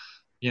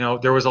 I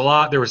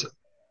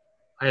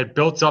had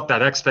built up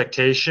that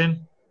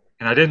expectation,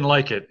 and I didn't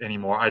like it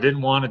anymore. I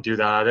didn't want to do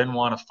that. I didn't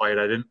want to fight.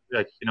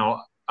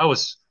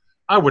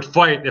 I would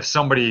fight if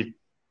somebody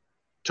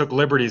took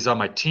liberties on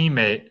my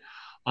teammate.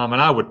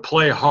 And I would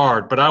play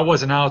hard, but I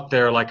wasn't out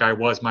there like I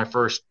was my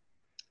first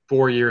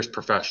 4 years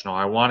professional.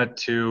 I wanted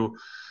to,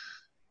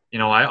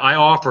 I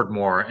offered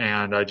more,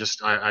 and I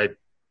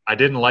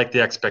didn't like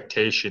the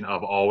expectation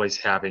of always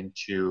having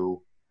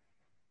to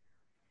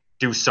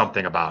do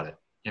something about it.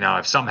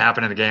 If something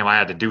happened in the game, I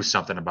had to do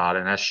something about it,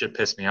 and that shit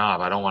pissed me off.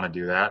 I don't want to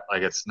do that.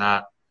 Like, it's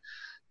not,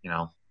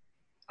 I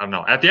don't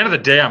know. At the end of the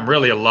day, I'm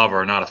really a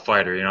lover, not a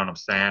fighter. You know what I'm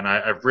saying?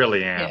 I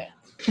really am.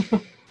 Yeah.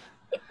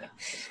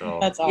 So.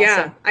 That's awesome.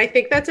 Yeah, I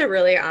think that's a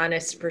really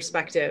honest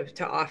perspective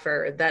to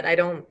offer that I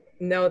don't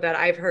know that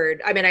I've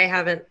heard. I mean, I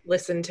haven't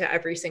listened to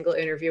every single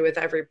interview with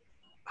every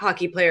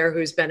hockey player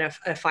who's been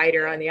a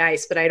fighter on the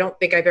ice, but I don't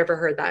think I've ever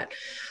heard that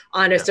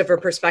honest of a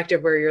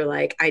perspective where you're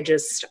like, I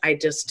just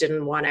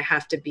didn't want to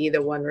have to be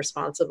the one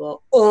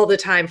responsible all the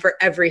time for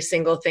every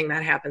single thing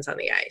that happens on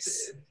the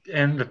ice.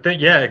 And the thing,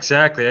 yeah,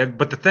 exactly.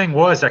 But the thing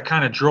was that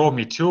kind of drove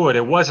me to it.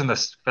 It wasn't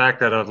the fact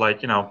that of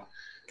like,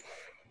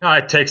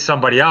 I'd take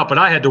somebody out, but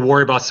I had to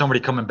worry about somebody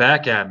coming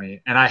back at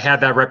me. And I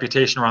had that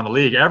reputation around the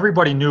league.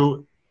 Everybody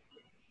knew,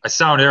 I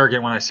sound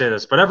arrogant when I say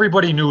this, but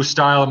everybody knew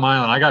Style and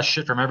Milan. I got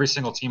shit from every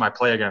single team I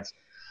play against.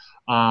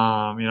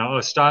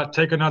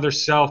 Take another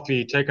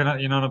selfie, take another,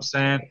 you know what I'm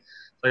saying?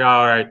 Like,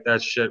 all right,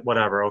 that's shit,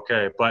 whatever,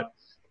 okay. But,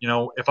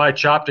 if I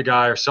chopped a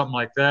guy or something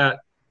like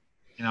that,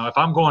 if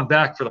I'm going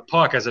back for the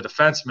puck as a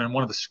defenseman,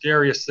 one of the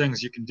scariest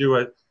things you can do,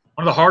 one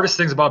of the hardest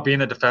things about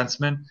being a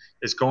defenseman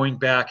is going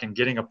back and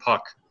getting a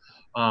puck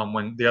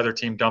when the other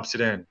team dumps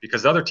it in.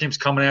 Because the other team's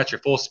coming at you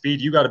full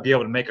speed, you got to be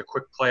able to make a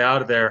quick play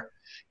out of there.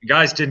 And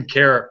guys didn't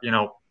care,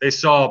 they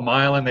saw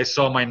Milan, they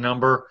saw my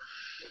number.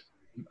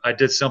 I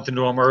did something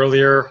to them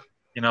earlier.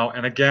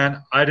 And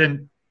again, I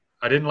didn't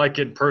like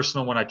getting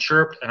personal when I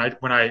chirped, and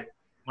when I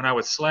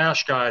would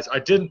slash guys, I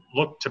didn't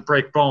look to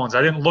break bones.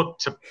 I didn't look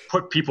to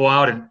put people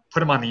out and put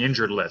them on the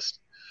injured list.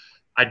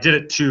 I did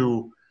it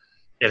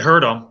it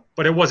hurt them,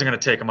 but it wasn't going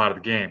to take them out of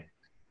the game.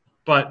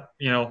 But,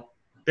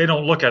 they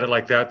don't look at it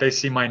like that. They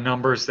see my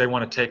numbers. They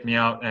want to take me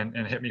out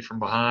and hit me from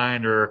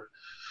behind or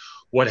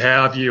what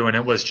have you. And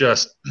it was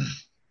just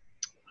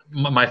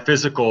my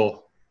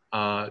physical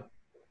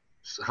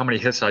how many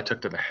hits I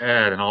took to the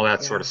head and all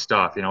that sort of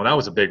stuff. That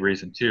was a big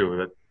reason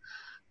too.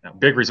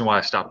 Big reason why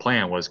I stopped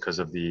playing was because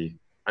of I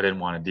didn't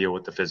want to deal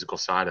with the physical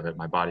side of it.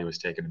 My body was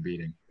taking a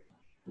beating.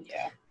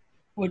 Yeah.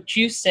 Would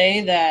you say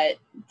that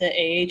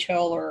the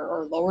AHL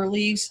or lower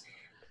leagues,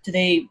 do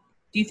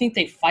you think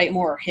they fight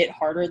more or hit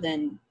harder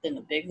than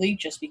the big league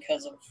just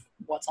because of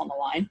what's on the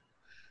line?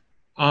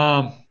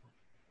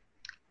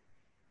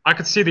 I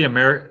could see the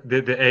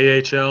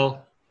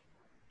AHL.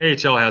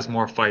 AHL has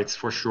more fights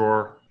for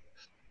sure.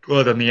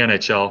 Than the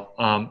NHL.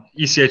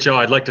 ECHL,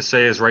 I'd like to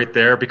say, is right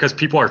there because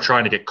people are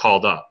trying to get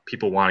called up.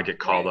 People want to get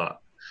called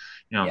up.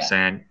 You know what I'm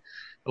saying?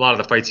 A lot of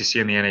the fights you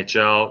see in the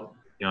NHL,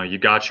 you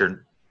got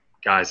your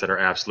guys that are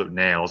absolute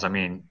nails. I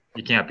mean,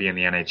 you can't be in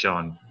the NHL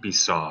and be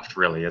soft,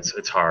 really.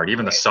 It's hard.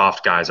 Even the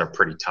soft guys are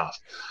pretty tough.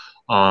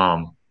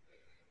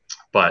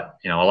 But,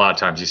 a lot of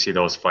times you see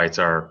those fights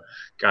are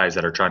guys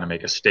that are trying to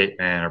make a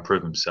statement or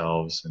prove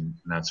themselves and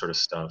that sort of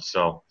stuff.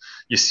 So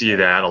you see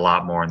that a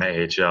lot more in the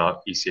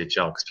AHL,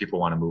 ECHL, because people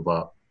want to move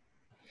up.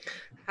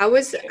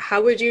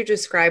 How would you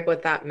describe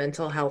what that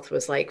mental health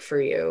was like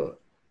for you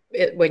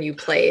when you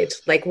played?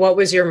 Like, what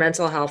was your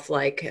mental health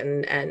like?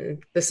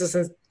 And this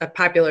isn't a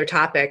popular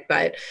topic,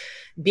 but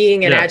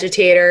being an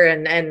agitator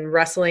and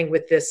wrestling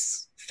with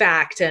this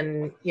fact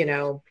and,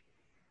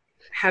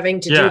 having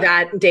to do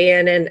that day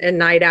in and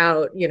night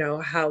out,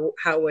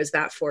 how was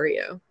that for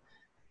you?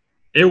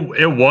 It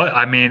was,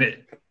 I mean,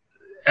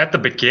 at the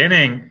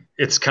beginning,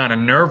 it's kind of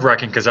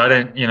nerve-wracking because I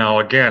didn't,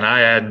 again, I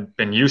hadn't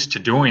been used to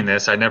doing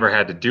this. I never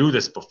had to do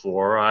this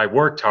before. I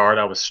worked hard.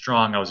 I was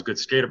strong. I was a good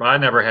skater, but I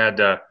never had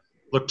to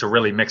look to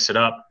really mix it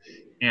up.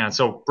 And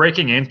so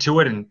breaking into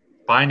it and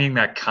finding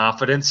that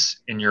confidence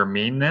in your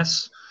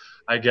meanness,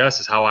 I guess,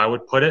 is how I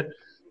would put it.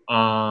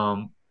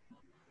 And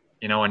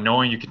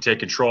knowing you can take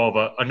control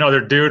of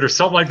another dude or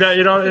something like that,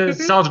 it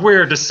sounds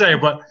weird to say,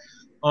 but,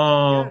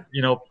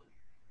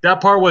 that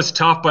part was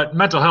tough, but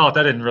mental health,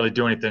 I didn't really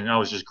do anything. I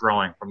was just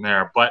growing from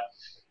there. But,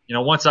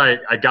 once I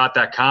got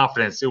that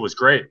confidence, it was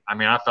great. I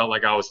mean, I felt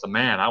like I was the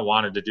man. I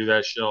wanted to do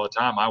that shit all the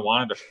time. I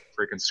wanted to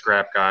freaking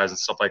scrap guys and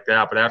stuff like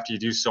that. But after you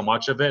do so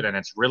much of it, and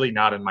it's really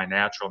not in my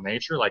natural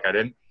nature, like I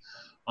didn't,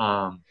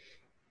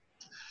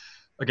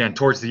 again,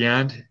 towards the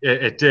end,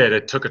 it did.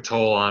 It took a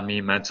toll on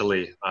me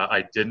mentally.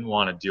 I didn't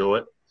want to deal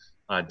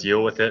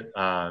with it.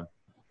 I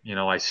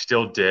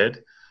still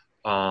did.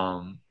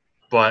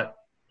 But,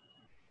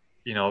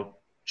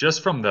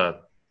 just from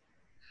a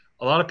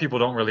lot of people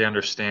don't really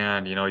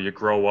understand, you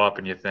grow up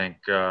and you think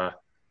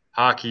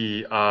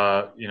hockey,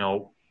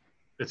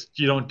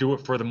 you don't do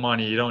it for the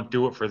money. You don't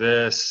do it for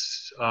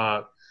this.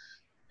 What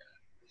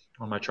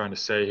am I trying to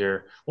say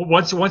here? Well,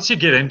 once you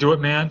get into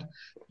it, man,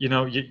 you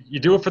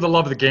do it for the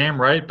love of the game,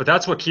 right? But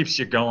that's what keeps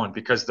you going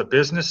because the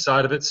business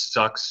side of it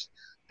sucks.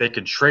 They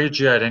can trade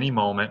you at any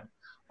moment.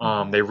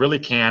 They really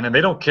can, and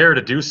they don't care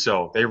to do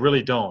so. They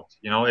really don't.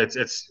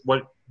 It's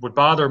what would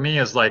bother me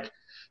is like,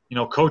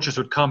 coaches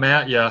would come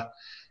at you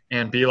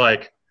and be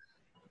like,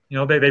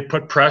 they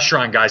put pressure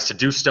on guys to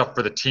do stuff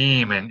for the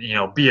team and,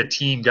 be a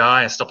team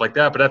guy and stuff like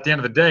that. But at the end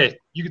of the day,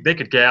 they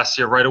could gas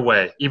you right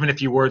away, even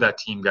if you were that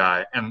team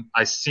guy. And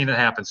I've seen it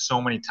happen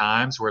so many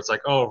times where it's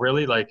like, oh,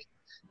 really? Like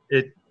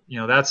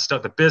that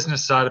stuff, the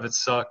business side of it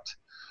sucked.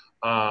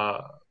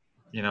 The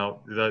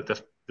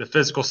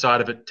physical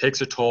side of it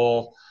takes a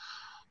toll.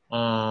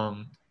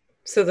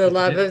 So the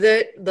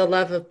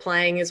love of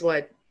playing is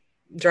what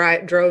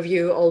drove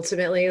you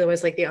ultimately. It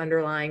was like the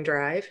underlying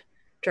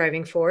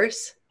driving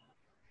force.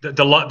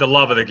 The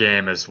love of the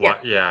game is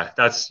what,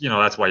 that's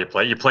why you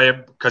play. You play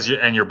it because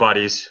and your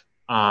buddies.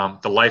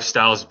 The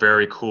lifestyle is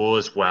very cool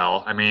as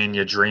well. I mean,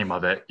 you dream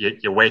of it.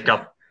 You wake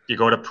up, you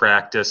go to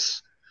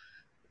practice.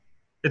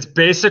 It's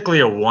basically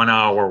a 1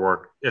 hour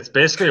work. It's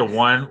basically a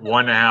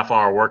 1.5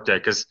 hour work day,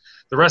 because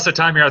the rest of the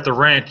time you're at the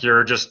rink,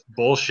 you're just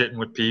bullshitting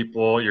with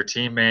people, your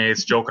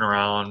teammates, joking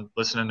around,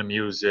 listening to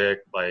music.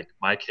 Like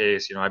my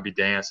case, I'd be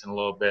dancing a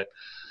little bit,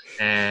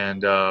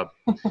 and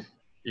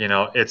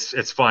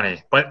it's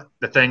funny. But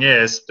the thing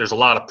is, there's a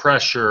lot of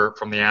pressure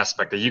from the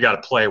aspect that you got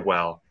to play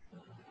well,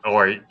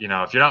 or if you're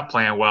not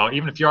playing well,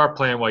 even if you are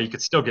playing well, you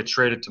could still get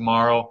traded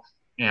tomorrow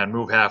and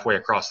move halfway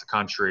across the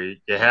country.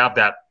 You have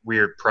that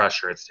weird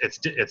pressure.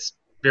 It's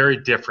very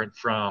different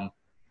from,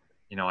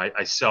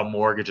 I sell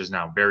mortgages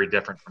now. Very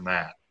different from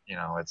that.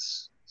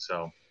 It's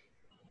so.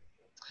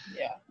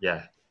 Yeah.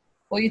 Yeah.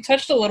 Well, you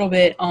touched a little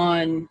bit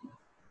on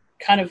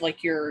kind of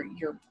like your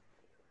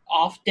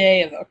off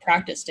day of a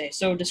practice day.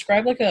 So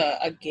describe like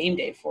a game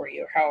day for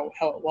you, how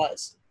it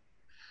was.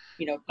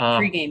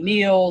 Pre-game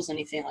meals,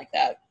 anything like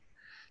that.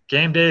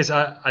 Game days,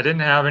 I didn't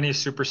have any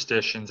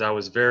superstitions. I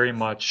was very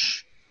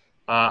much.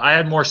 I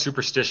had more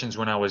superstitions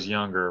when I was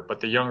younger, but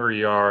the younger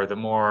you are, the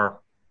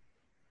more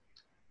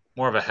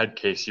of a head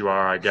case you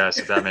are, I guess,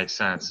 if that makes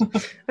sense.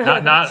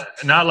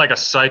 Not like a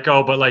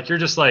psycho, but like you're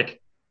just like,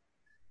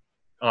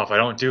 oh, if I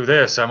don't do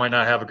this, I might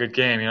not have a good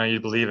game. You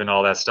believe in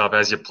all that stuff.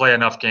 As you play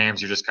enough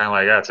games, you're just kind of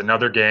like, it's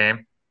another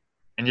game,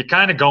 and you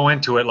kind of go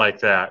into it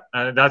like that.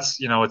 That's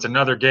it's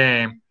another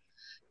game.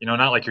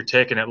 Not like you're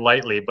taking it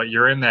lightly, but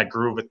you're in that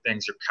groove of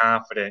things. You're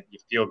confident. You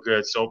feel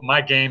good. So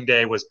my game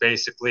day was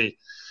basically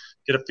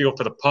get a feel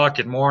for the puck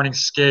and morning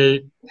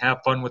skate, have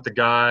fun with the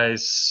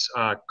guys,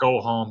 go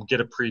home, get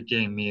a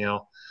pregame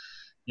meal.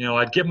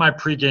 I'd get my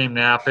pregame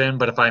nap in,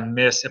 but if I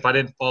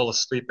didn't fall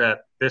asleep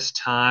at this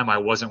time, I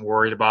wasn't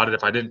worried about it.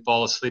 If I didn't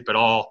fall asleep at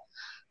all,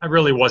 I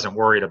really wasn't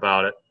worried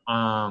about it.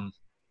 I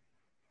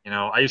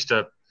used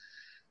to,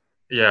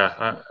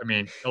 I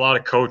mean, a lot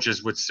of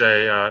coaches would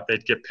say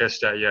they'd get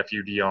pissed at you if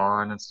you'd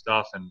yawn and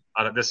stuff. And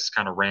this is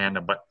kind of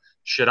random, but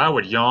shit, I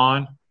would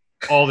yawn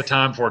all the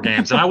time before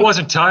games, and I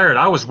wasn't tired.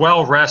 I was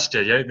well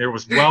rested. It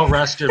was well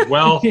rested,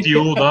 well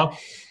fueled up.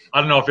 I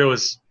don't know if it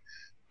was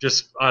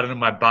just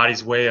my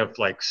body's way of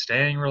like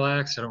staying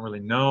relaxed. I don't really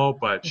know,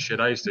 but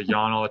shit, I used to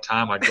yawn all the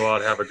time. I'd go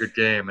out and have a good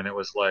game, and it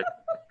was like,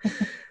 I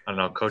don't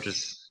know,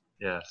 coaches.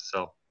 Yeah,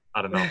 so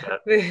I don't know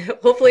that.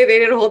 Hopefully, they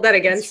didn't hold that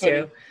against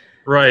you.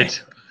 Right.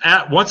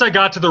 Once I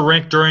got to the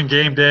rink during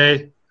game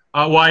day,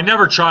 I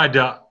never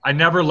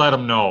let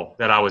them know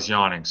that I was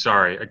yawning.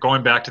 Sorry,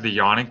 going back to the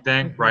yawning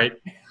thing, right?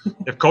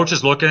 If coach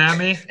is looking at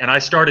me and I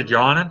started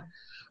yawning,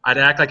 I'd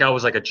act like I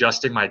was like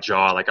adjusting my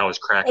jaw, like I was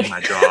cracking my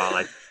jaw,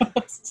 like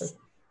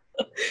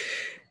you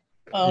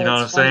know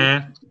what I'm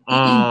saying?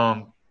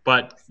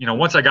 But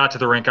once I got to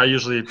the rink,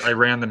 I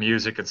ran the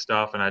music and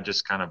stuff, and I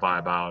just kind of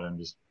vibe out and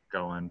just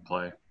go and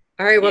play.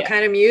 All right, what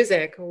kind of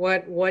music?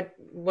 What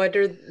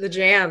are the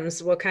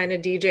jams? What kind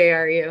of DJ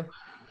are you?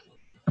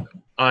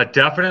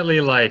 Definitely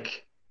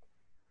like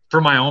for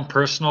my own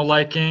personal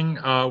liking,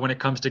 when it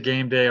comes to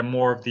game day, I'm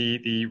more of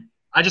the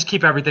I just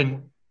keep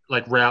everything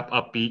like rap,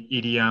 upbeat,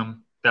 EDM,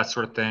 that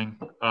sort of thing.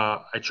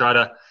 I try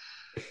to,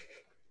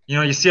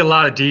 you see a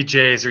lot of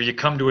DJs, or you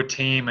come to a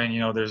team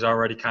and, there's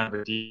already kind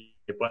of a DJ,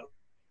 but,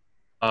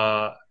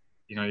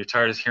 you're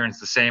tired of hearing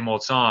the same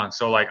old song.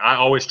 So, like, I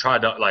always try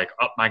to, like,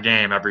 up my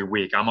game every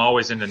week. I'm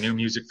always into New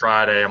Music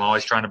Friday. I'm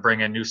always trying to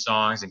bring in new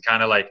songs and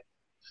kind of, like,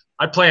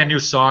 I'd play a new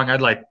song.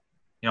 I'd, like,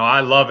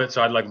 I love it,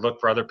 so I'd, like, look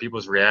for other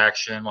people's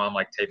reaction while I'm,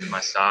 like, taping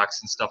my socks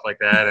and stuff like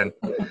that. And,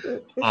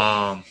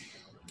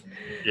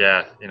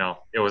 yeah,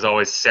 it was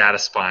always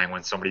satisfying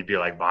when somebody'd be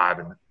like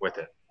vibing with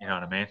it. You know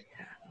what I mean?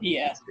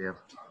 Yeah.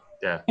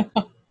 Yeah.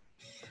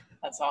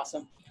 That's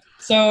awesome.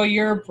 So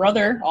your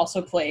brother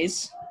also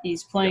plays.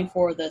 He's playing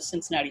for the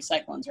Cincinnati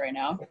Cyclones right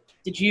now.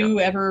 Did you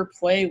ever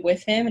play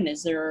with him? And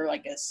is there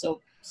like a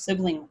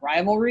sibling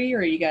rivalry, or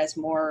are you guys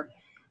more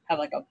have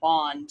like a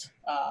bond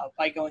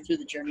by going through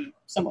the journey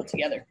somewhat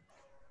together?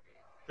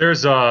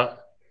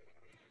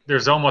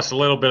 There's almost a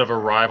little bit of a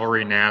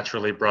rivalry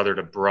naturally, brother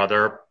to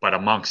brother, but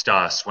amongst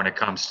us, when it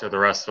comes to the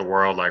rest of the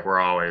world, like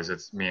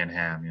it's me and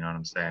him. You know what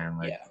I'm saying?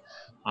 Like,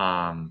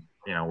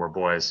 we're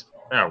boys.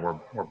 Yeah,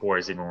 we're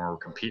boys even when we're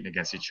competing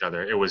against each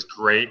other. It was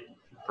great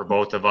for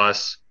both of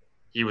us.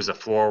 He was a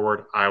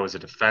forward. I was a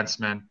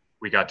defenseman.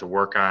 I got to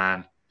work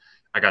on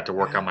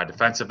my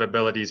defensive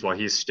abilities while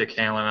he's stick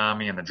handling on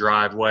me in the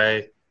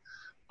driveway.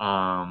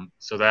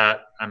 So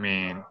that, I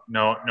mean,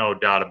 no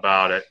doubt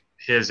about it.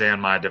 His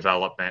and my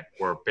development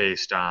were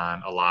based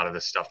on a lot of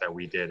the stuff that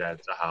we did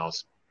at the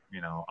house,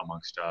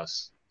 amongst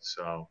us.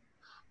 So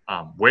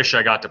wish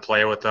I got to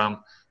play with him.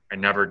 I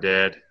never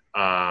did,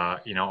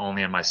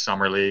 only in my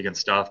summer league and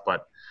stuff.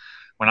 But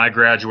when I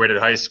graduated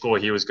high school,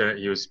 he was gonna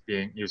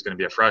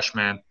be a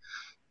freshman,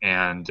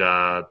 and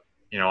I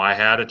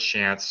had a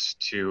chance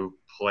to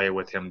play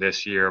with him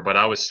this year. But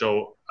I was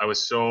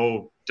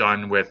so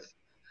done with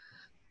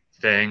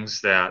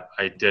things that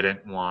I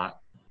didn't want.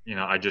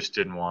 I just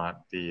didn't want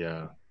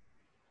the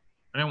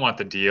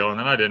deal, and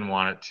then I didn't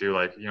want it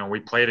to we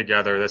play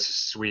together. This is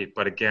sweet,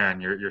 but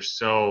again, you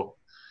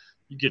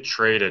get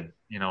traded,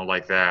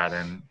 like that,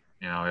 and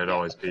it'd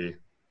always be.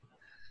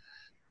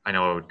 I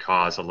know it would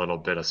cause a little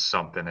bit of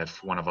something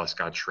if one of us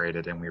got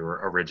traded and we were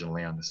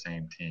originally on the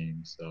same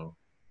team. So,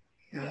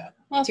 yeah.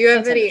 Well, do you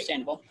have any?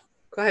 Understandable.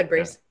 Go ahead,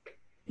 Brace. Yeah.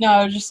 No,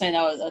 I was just saying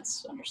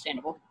that's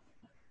understandable.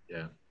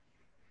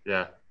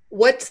 Yeah.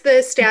 What's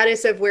the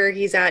status of where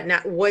he's at now?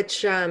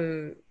 Which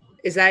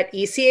is that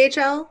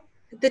ECHL,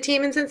 the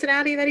team in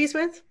Cincinnati that he's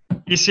with?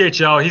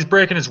 ECHL. He's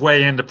breaking his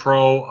way into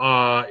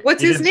pro.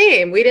 What's his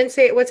name? We didn't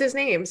say what's his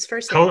name. His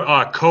first name.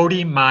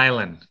 Cody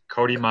Milan.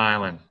 Cody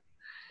Milan.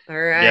 All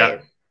right.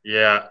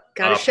 Yeah.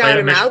 Gotta shout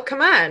him out. Come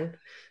on.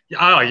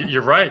 Oh,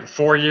 you're right.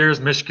 4 years,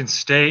 Michigan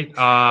State.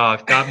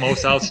 Got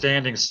most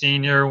outstanding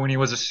senior when he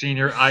was a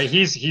senior.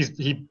 He's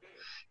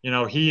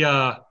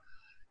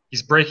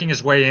breaking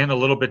his way in a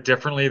little bit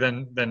differently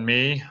than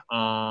me.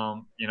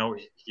 I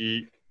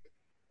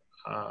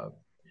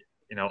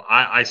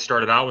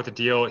started out with a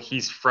deal.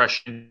 He's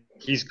fresh.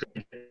 He's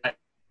good.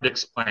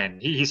 Explain.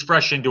 He's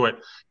fresh into it,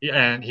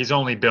 and he's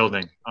only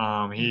building.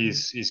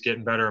 He's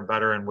getting better and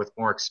better, and with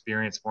more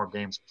experience, more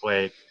games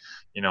played.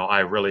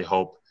 I really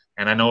hope,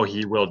 and I know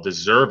he will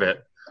deserve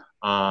it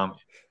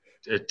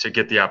to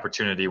get the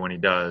opportunity when he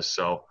does.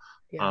 So,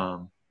 yeah.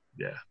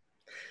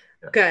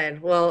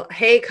 Good. Well,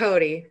 hey,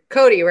 Cody,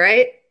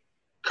 right?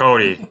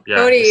 Cody, yeah.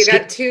 Cody, you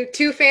got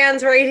two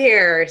fans right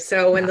here.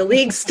 So when the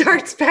league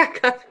starts back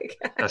up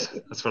again.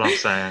 That's what I'm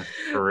saying,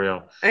 for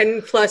real.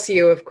 And plus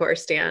you, of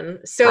course, Dan.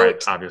 So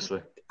right,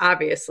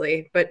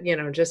 obviously. But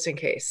just in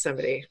case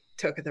somebody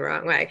took it the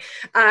wrong way.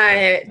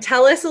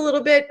 Tell us a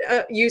little bit.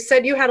 You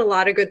said you had a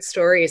lot of good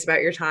stories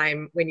about your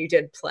time when you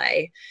did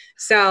play.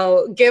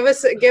 So give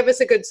us a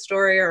good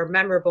story or a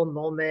memorable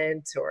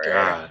moment, or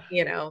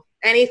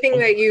anything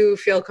that you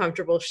feel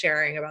comfortable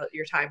sharing about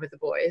your time with the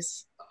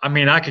boys. I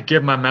mean, I could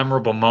give my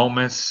memorable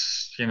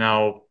moments, when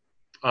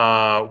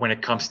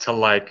it comes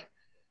to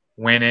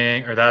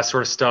winning or that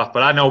sort of stuff.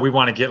 But I know we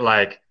want to get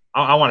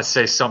I want to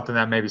say something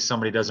that maybe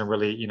somebody doesn't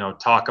really,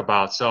 talk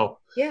about. So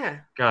yeah,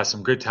 got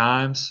some good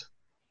times,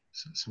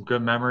 some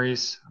good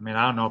memories. I mean,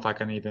 I don't know if I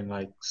can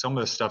even some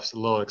of the stuff's a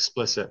little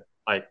explicit,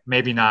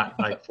 maybe not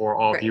for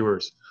all right.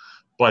 viewers,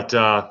 but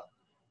a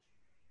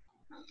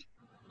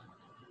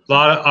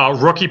lot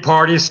of rookie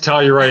parties.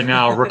 Tell you right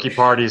now, rookie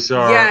parties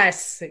are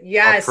yes.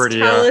 Are pretty,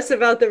 tell us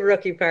about the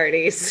rookie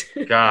parties.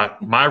 God,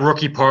 my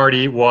rookie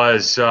party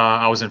was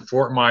I was in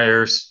Fort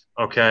Myers.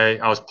 Okay,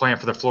 I was playing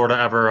for the Florida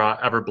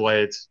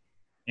Everblades,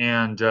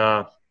 and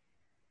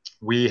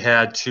we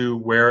had to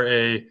wear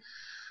a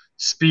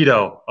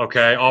Speedo.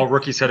 Okay, all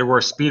rookies had to wear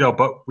a Speedo,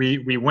 but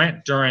we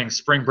went during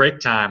spring break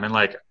time, and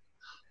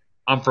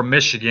I'm from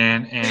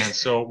Michigan, and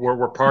so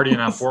we're partying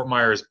on Fort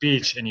Myers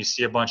Beach, and you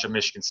see a bunch of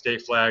Michigan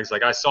State flags.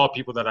 I saw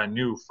people that I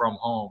knew from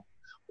home,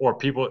 or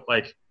people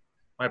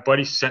my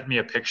buddy sent me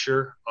a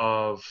picture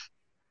of,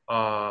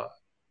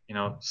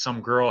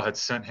 some girl had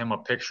sent him a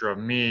picture of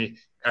me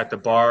at the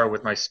bar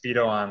with my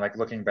Speedo on,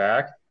 looking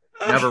back.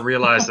 Never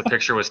realized the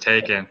picture was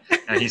taken,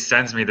 and he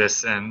sends me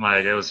this, and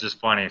it was just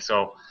funny.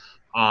 So,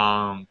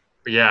 but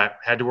yeah,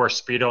 had to wear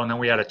Speedo, and then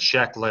we had a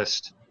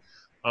checklist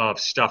of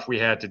stuff we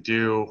had to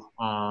do.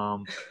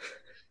 Again,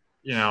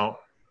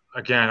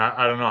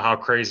 I don't know how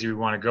crazy we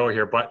want to go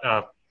here, but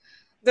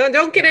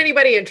don't get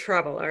anybody in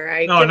trouble, all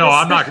right? I'm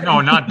not.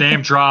 No, not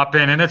name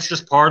dropping, and it's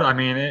just part. I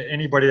mean,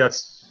 anybody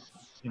that's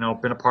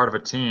been a part of a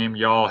team,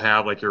 y'all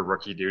have your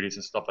rookie duties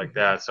and stuff like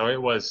that. So it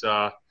was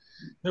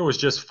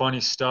just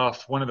funny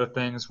stuff. One of the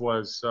things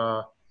was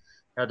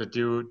had to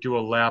do a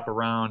lap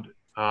around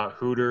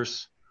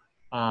Hooters,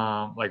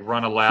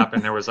 run a lap,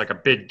 and there was a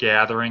big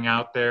gathering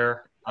out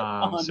there.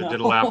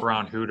 Did a lap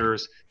around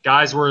Hooters.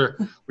 Guys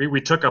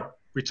we took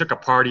a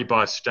party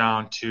bus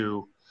down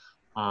to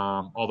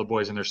all the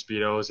boys in their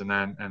Speedos, and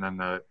then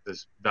the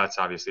vets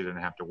obviously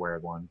didn't have to wear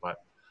one, but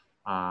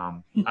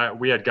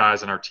we had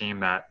guys on our team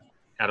that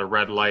at a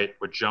red light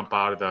would jump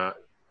out of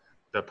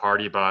the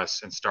party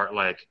bus and start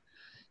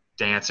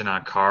dancing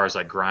on cars,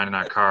 grinding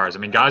on cars. I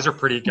mean, guys were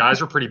pretty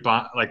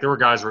bombed. There were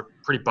guys who were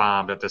pretty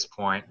bombed at this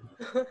point.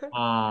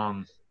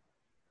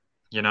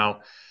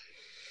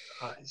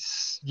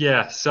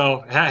 Yeah,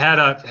 so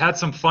had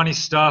some funny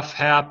stuff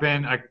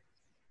happen.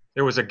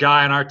 There was a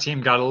guy on our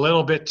team got a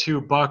little bit too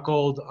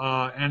buckled,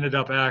 ended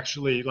up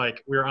actually we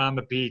were on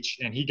the beach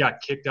and he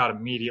got kicked out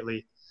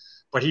immediately,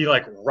 but he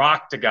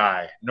rocked the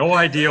guy. No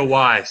idea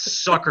why.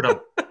 Suckered him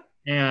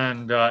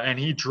and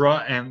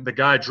the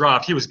guy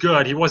dropped. He was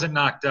good. He wasn't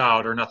knocked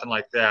out or nothing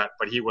like that,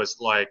 but he was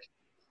like,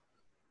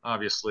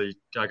 obviously,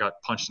 I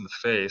got punched in the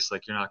face.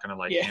 Like, you're not gonna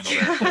like handle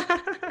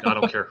that. I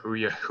don't care who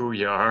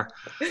you are.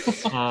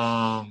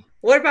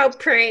 What about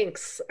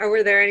pranks?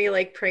 Were there any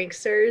like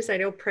pranksters? I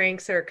know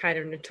pranks are kind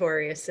of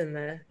notorious in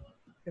the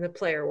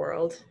player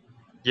world.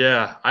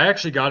 Yeah, I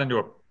actually got into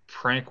a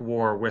prank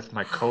war with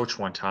my coach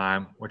one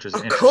time, which is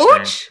interesting.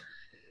 Coach?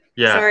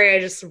 Yeah. Sorry, I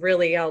just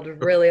really yelled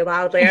really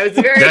loudly. I was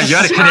very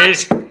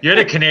shocked. You had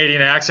a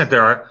Canadian accent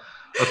there.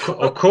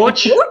 A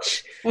coach?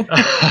 Coach?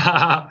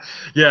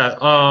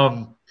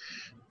 Yeah.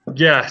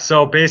 Yeah.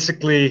 So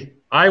basically,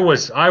 I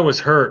was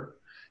hurt,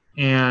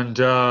 and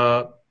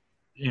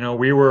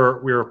we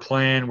were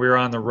playing. We were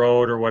on the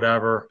road or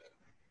whatever,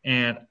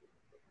 and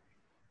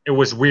it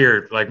was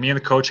weird. Like, me and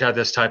the coach had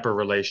this type of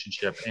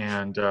relationship,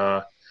 and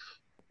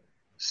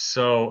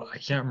so I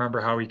can't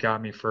remember how he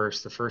got me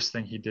first. The first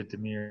thing he did to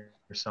me or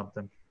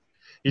something.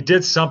 He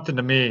did something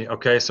to me.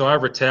 Okay, so I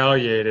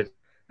retaliated.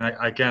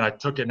 I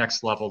took it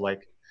next level.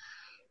 Like,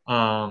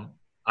 I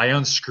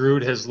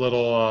unscrewed his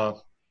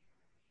little.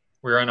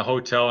 We were in a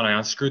hotel, and I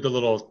unscrewed the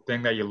little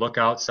thing that you look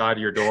outside of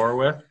your door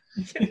with,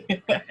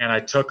 and I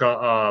took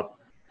I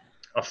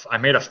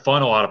made a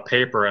funnel out of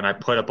paper, and I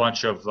put a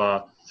bunch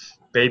of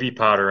baby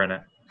powder in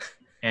it.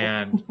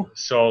 And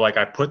so, like,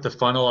 I put the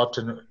funnel up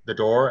to the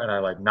door, and I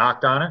like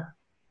knocked on it,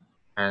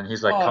 and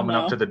he's like coming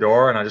up to the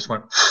door, and I just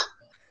went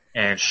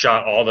and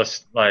shot all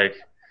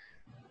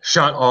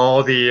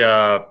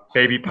the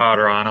baby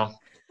powder on him.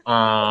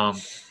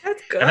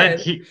 That's good. And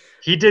then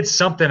he did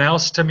something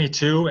else to me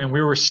too, and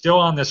we were still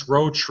on this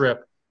road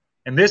trip,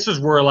 and this is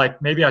where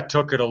like maybe I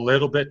took it a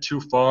little bit too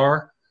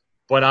far,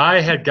 but I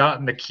had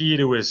gotten the key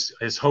to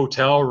his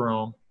hotel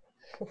room,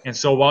 and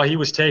so while he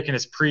was taking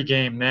his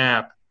pregame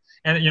nap,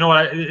 and you know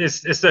what,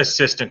 it's the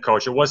assistant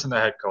coach, it wasn't the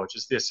head coach,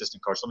 it's the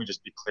assistant coach. Let me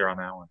just be clear on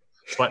that one.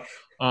 But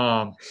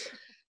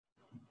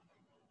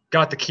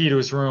got the key to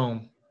his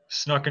room,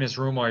 snuck in his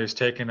room while he was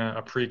taking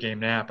a pregame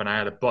nap, and I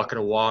had a bucket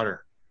of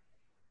water.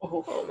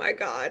 Oh my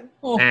God.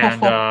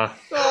 And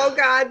oh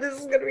God, this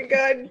is gonna be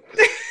good.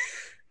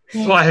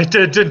 Well, it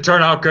didn't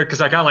turn out good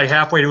because I got like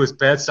halfway to his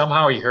bed.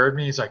 Somehow he heard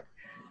me. He's like,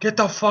 "Get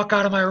the fuck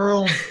out of my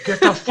room! Get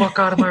the fuck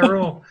out of my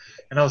room!"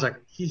 And I was like,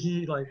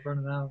 like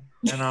running out.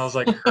 And I was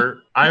like, hurt.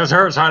 I was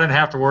hurt, so I didn't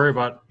have to worry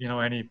about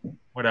any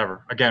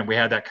whatever. Again, we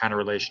had that kind of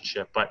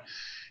relationship, but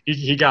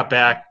he got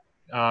back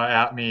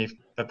at me.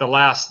 That the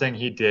last thing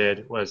he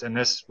did was, and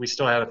this we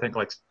still had I think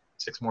like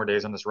 6 more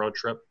days on this road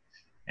trip,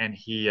 and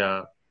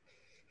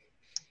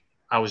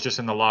I was just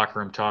in the locker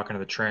room talking to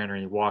the trainer,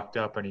 and he walked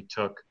up and he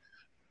took.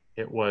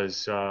 It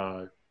was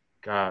God,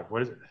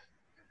 what is it?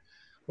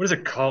 What is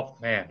it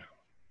called, man?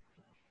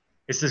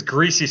 It's this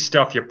greasy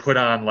stuff you put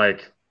on,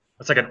 like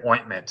it's like an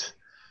ointment.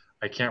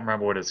 I can't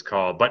remember what it's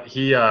called, but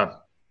he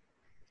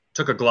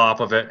took a glop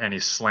of it and he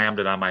slammed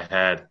it on my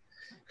head,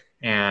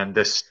 and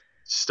this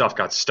stuff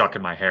got stuck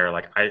in my hair.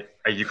 Like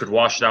you could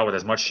wash it out with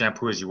as much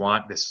shampoo as you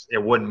want.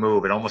 It wouldn't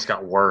move. It almost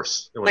got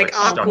worse. It was like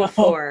stuck.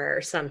 Aquaphor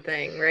or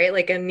something, right?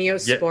 Like a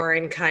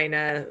Neosporin kind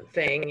of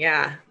thing.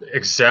 Yeah.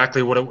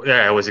 Exactly what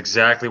it was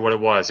exactly what it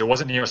was. It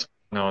wasn't Neosporin.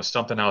 No, it was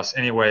something else.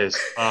 Anyways,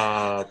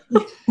 I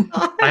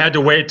had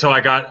to wait till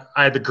I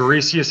had the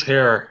greasiest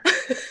hair,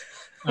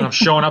 and I'm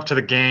showing up to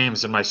the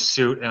games in my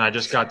suit, and I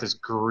just got this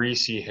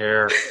greasy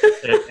hair.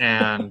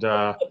 And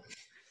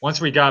once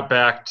we got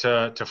back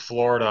to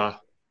Florida,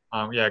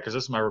 because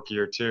this is my rookie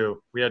year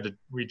too.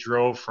 We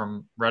drove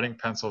from Reading,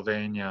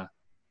 Pennsylvania,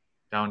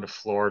 down to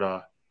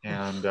Florida,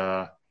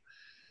 and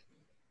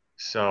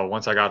so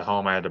once I got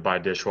home, I had to buy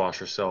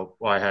dishwasher soap.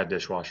 Well, I had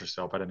dishwasher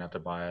soap. I didn't have to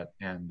buy it,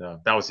 and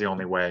that was the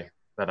only way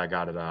that I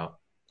got it out.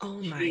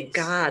 Oh my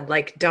God!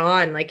 Like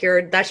Dawn, like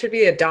that should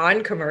be a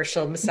Dawn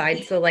commercial.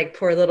 Besides the like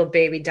poor little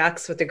baby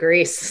ducks with the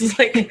grease, it's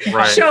like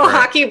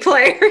hockey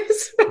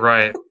players.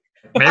 Right.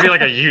 Maybe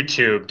like a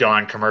YouTube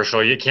Dawn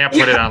commercial. You can't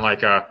put it on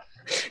like a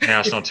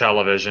national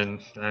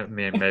television. I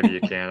mean, maybe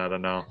you can. I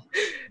don't know.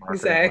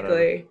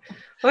 Exactly.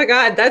 Oh my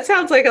God, that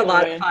sounds like a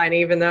lot of fun,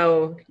 even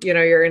though,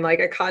 you're in like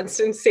a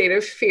constant state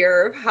of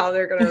fear of how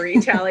they're going to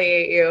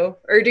retaliate you.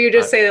 Or do you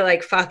just say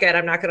like, fuck it,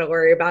 I'm not going to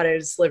worry about it.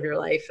 Just live your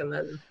life. And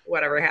then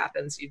whatever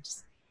happens, you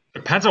just.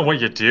 Depends on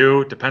what you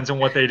do. Depends on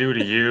what they do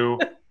to you.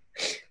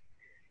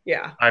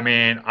 Yeah. I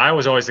mean, I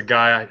was always the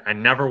guy, I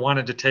never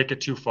wanted to take it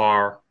too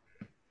far.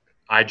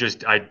 I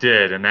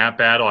did. In that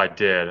battle, I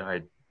did.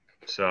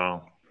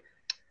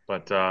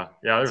 But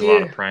there's a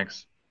lot of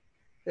pranks.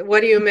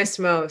 What do you miss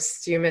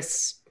most? Do you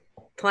miss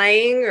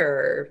playing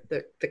or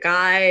the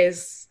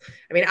guys?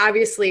 I mean,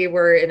 obviously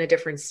we're in a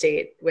different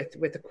state with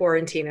the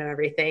quarantine and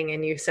everything,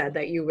 and you said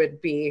that you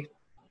would be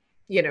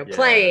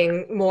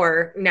playing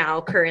more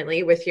now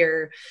currently with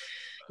your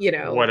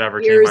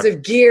whatever years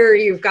of gear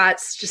you've got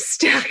just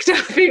stacked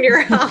up in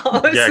your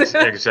house.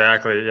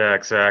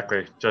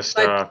 Exactly. Just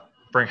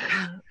bring.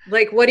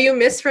 Like, what do you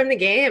miss from the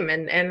game,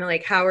 and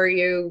like how are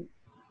you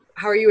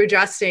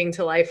adjusting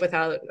to life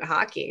without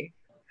hockey?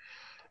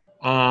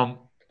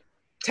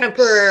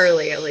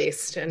 Temporarily, at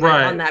least, and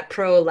on that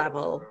pro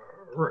level.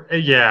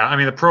 Yeah, I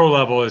mean the pro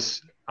level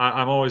is.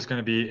 I'm always going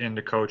to be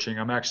into coaching.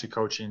 I'm actually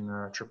coaching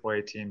a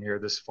AAA team here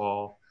this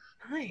fall.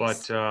 Nice.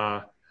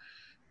 But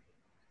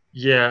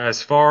yeah,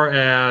 as far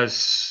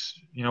as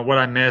what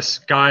I miss,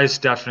 guys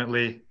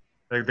definitely.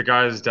 The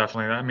guys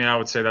definitely. I mean, I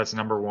would say that's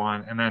number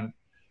one, and then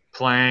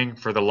playing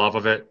for the love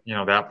of it.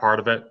 That part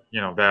of it.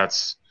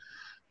 That's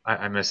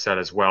I miss that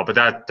as well. But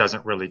that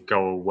doesn't really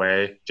go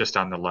away just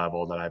on the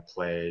level that I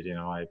played.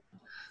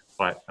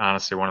 But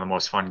honestly, one of the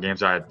most fun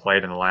games I had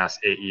played in the last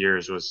 8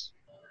 years was,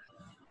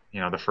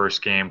 the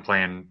first game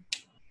playing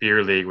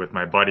beer league with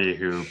my buddy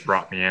who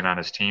brought me in on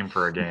his team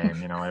for a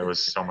game. It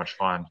was so much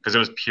fun because it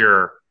was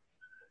pure,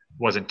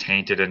 wasn't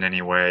tainted in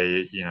any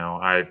way.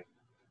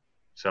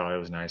 So it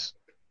was nice.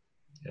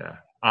 Yeah.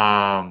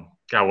 God,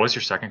 what was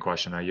your second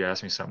question though? You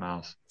asked me something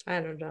else.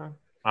 I don't know.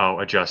 Oh,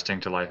 adjusting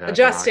to life.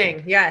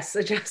 Adjusting. Yes.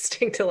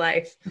 Adjusting to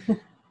life.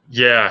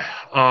 Yeah.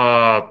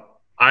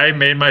 I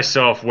made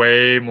myself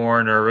way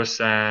more nervous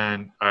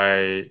than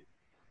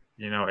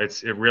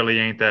it really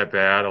ain't that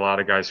bad. A lot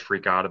of guys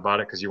freak out about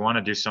it because you want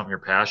to do something you're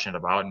passionate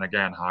about. And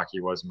again,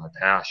 hockey wasn't my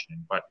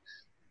passion. But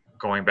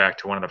going back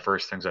to one of the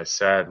first things I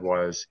said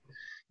was,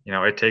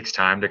 it takes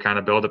time to kind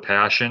of build a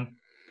passion.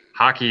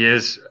 Hockey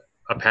is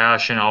a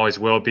passion, always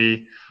will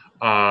be.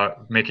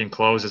 Making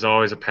clothes is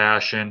always a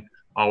passion,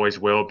 always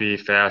will be.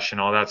 Fashion,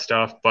 all that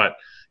stuff. But,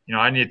 I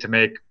wanted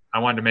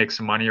to make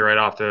some money right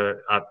off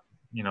the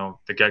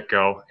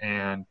get-go.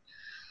 And,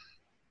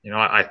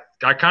 I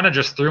kind of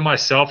just threw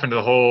myself into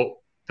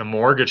the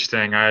mortgage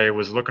thing. I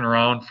was looking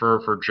around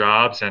for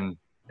jobs, and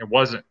it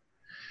wasn't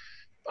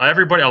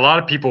a lot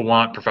of people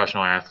want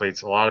professional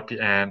athletes,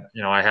 and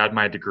I had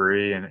my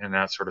degree and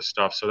that sort of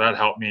stuff. So that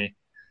helped me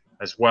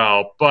as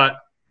well. But,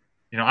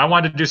 I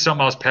wanted to do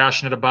something I was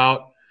passionate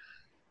about.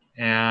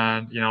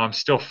 And, I'm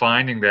still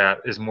finding that.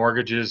 Is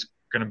mortgages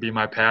going to be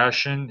my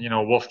passion?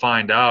 We'll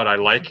find out. I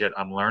like it.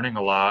 I'm learning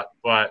a lot,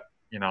 but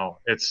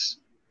it's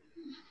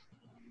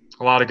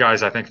a lot of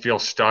guys I think feel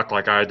stuck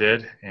like I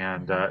did.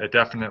 And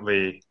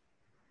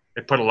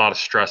it put a lot of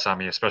stress on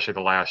me, especially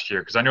the last year,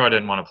 because I knew I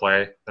didn't want to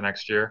play the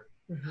next year.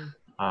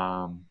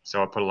 Mm-hmm.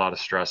 So it put a lot of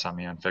stress on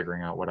me on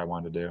figuring out what I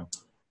wanted to do.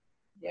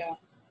 Yeah.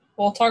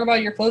 Well, talk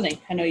about your clothing.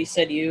 I know you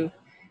said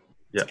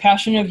it's a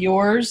passion of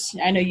yours.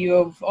 I know you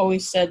have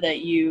always said that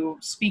you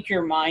speak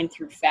your mind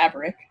through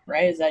fabric,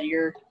 right? Is that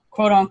your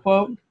quote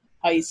unquote,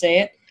 how you say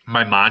it?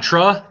 My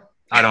mantra?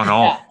 I don't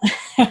know.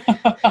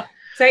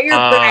 Is that your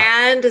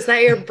brand? Is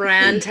that your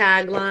brand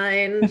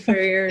tagline for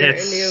your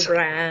new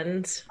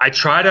brand? I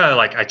try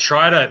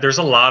to, there's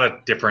a lot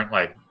of different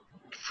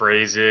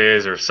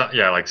phrases or something.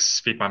 Yeah.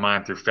 Speak my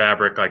mind through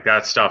fabric,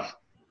 that stuff.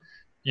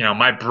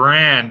 My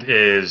brand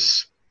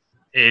is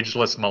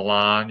Ageless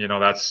Milan.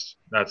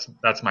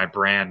 That's my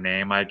brand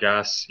name, I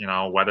guess.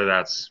 Whether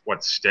that's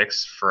what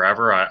sticks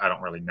forever, I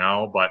don't really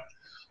know. But,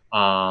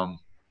 I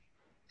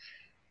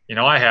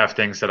have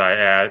things that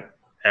I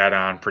add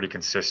on pretty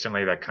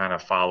consistently that kind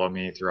of follow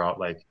me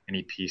throughout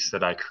any piece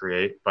that I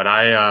create. But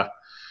I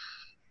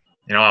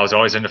was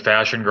always into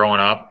fashion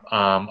growing up.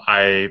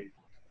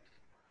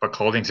 But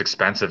clothing's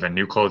expensive and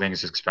new clothing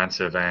is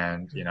expensive.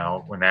 And,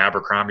 when the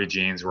Abercrombie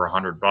jeans were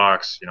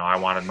 $100, I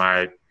wanted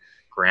my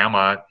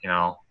grandma,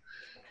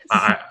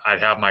 I'd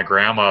have my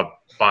grandma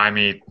buy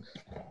me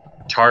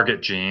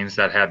Target jeans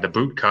that had the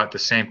boot cut, the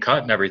same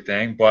cut and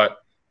everything. But,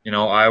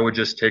 I would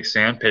just take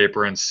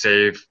sandpaper and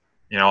save,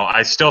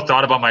 I still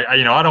thought about I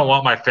don't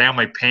want my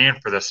family paying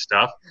for this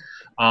stuff.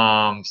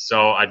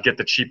 So I'd get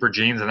the cheaper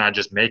jeans and I'd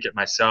just make it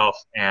myself.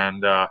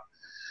 And,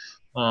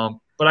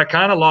 but I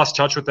kind of lost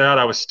touch with that.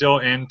 I was still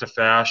into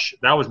fashion.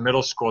 That was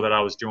middle school that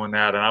I was doing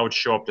that. And I would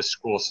show up to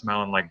school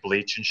smelling like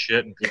bleach and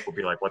shit. And people would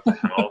be like, what the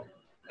hell?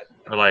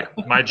 Or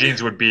my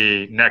jeans would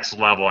be next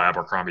level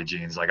Abercrombie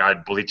jeans.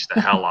 I'd bleach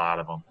the hell out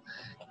of them.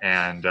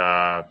 And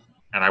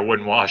I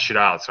wouldn't wash it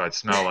out. So I'd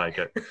smell like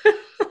it.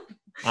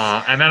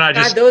 And then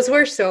God, those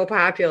were so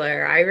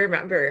popular. I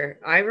remember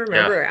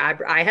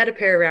I had a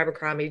pair of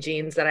Abercrombie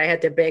jeans that I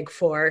had to beg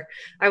for.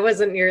 I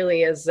wasn't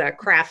nearly as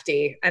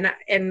crafty. And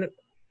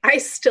I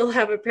still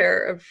have a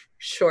pair of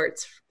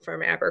shorts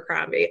from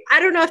Abercrombie. I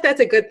don't know if that's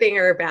a good thing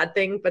or a bad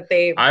thing, but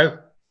they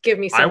give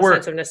me some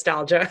sense of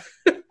nostalgia.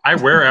 I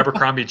wear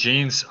Abercrombie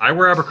jeans. I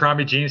wear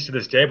Abercrombie jeans to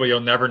this day, but you'll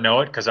never know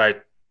it because I,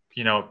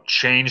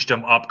 changed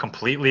them up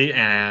completely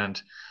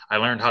and I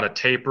learned how to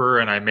taper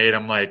and I made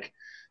them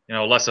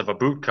less of a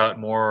boot cut,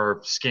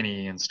 more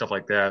skinny and stuff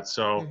like that.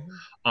 So,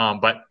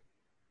 but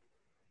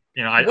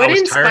I what was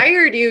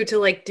inspired you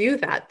to do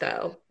that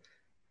though?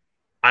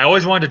 I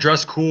always wanted to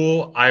dress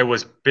cool. I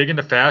was big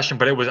into fashion,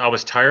 but I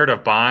was tired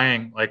of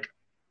buying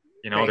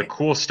the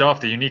cool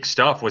stuff, the unique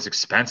stuff was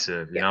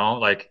expensive,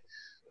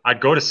 I'd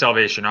go to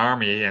Salvation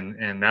Army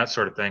and that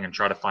sort of thing and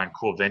try to find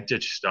cool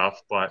vintage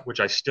stuff, which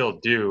I still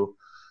do.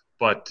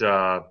 But,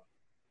 I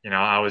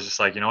was just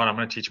like, I'm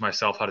going to teach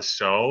myself how to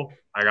sew.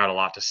 I got a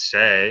lot to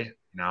say.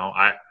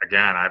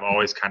 I've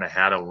always kind of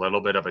had a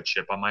little bit of a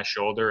chip on my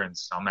shoulder in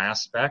some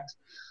aspect,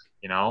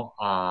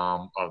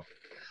 of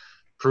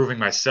proving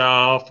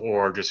myself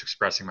or just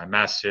expressing my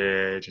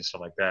message and stuff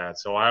like that.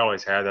 So I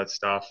always had that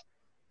stuff.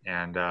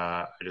 and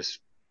I just,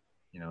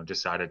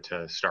 decided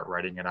to start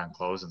writing it on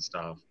clothes and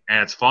stuff.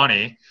 And it's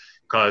funny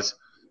because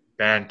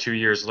then 2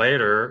 years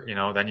later,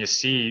 then you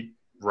see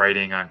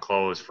writing on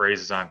clothes,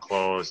 phrases on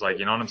clothes, like,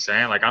 you know what I'm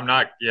saying? Like, I'm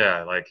not,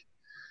 like,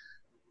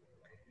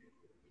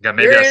 yeah,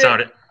 maybe I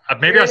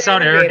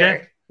sound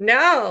arrogant.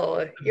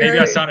 No, maybe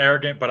I sound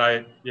arrogant,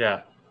 but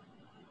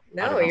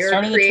no, you're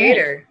a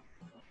creator.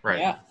 Right.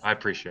 Yeah. I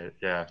appreciate it.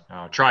 Yeah.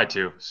 Try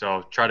to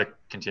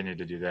continue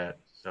to do that.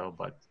 So,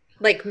 but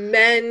like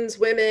men's,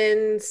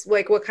 women's,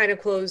 like what kind of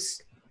clothes,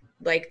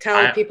 like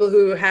tell people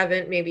who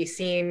haven't maybe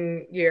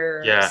seen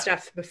your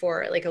stuff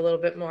before, like a little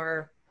bit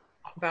more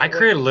about. I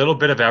create a little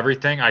bit of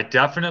everything. I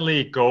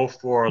definitely go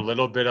for a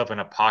little bit of an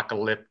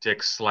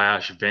apocalyptic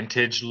 /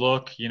 vintage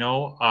look,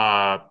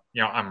 I'm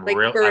like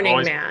real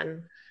Burning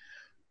Man.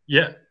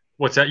 Yeah.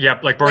 What's that? Yeah,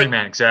 like Burning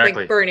Man,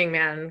 exactly. Like Burning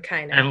Man,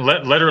 kind of. And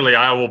literally,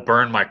 I will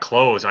burn my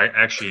clothes. I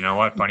actually, you know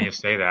what? Funny you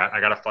say that. I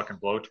got a fucking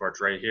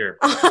blowtorch right here.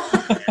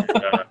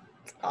 And,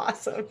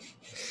 awesome.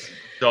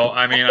 So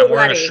I mean,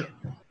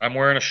 I'm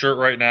wearing a shirt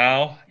right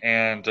now,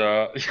 and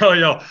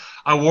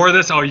I wore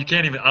this. Oh, you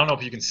can't even. I don't know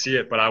if you can see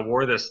it, but I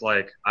wore this.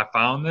 Like, I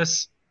found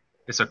this.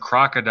 It's a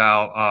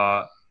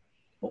crocodile.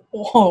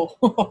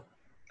 Whoa.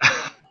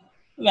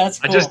 That's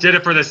cool. I just did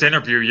it for this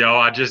interview,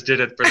 I just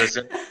did it for this.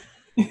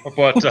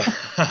 But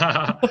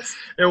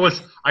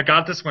I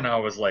got this when I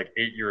was like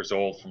 8 years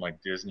old from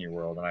like Disney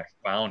World, and I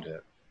found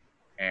it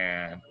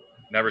and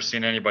never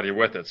seen anybody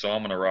with it, so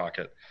I'm gonna rock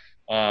it.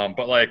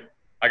 But like,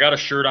 I got a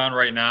shirt on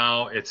right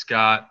now. It's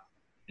got,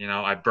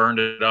 I burned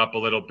it up a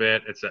little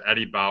bit. It's an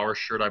Eddie Bauer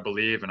shirt, I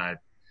believe, and I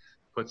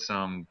put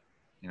some,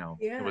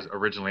 it was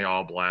originally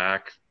all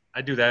black.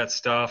 I do that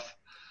stuff.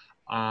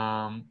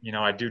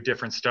 I do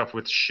different stuff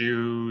with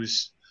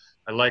shoes.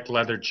 I like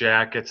leather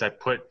jackets. I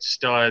put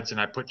studs and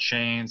I put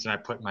chains and I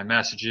put my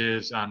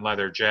messages on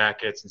leather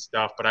jackets and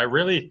stuff. But I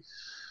really,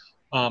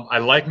 I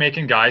like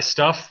making guy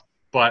stuff,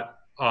 but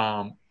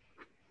I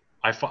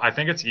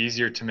think it's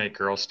easier to make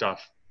girl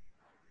stuff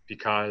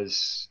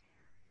because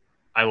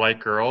I like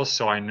girls.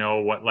 So I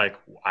know what like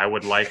I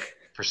would like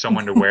for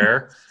someone to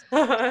wear.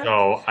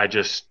 So I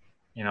just,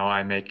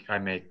 I make,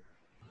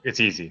 it's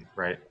easy,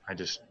 right?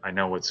 I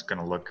know what's going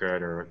to look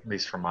good, or at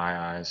least for my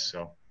eyes.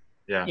 So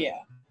yeah. Yeah.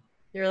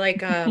 You're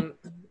like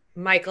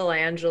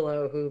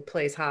Michelangelo who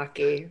plays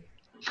hockey.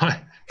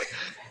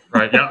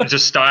 Right. Yeah.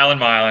 Just style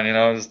and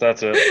miling,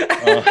 that's it.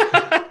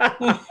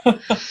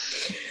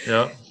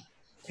 Yeah.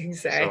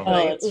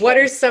 Exactly. So, what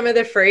are some of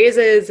the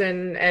phrases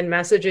and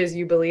messages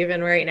you believe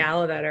in right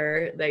now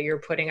that you're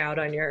putting out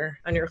on your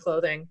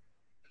clothing?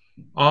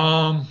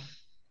 God,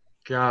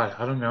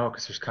 I don't know,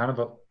 because there's kind of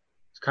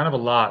a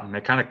lot, and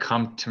they kind of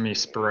come to me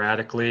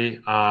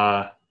sporadically.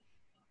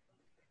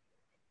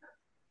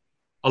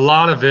 A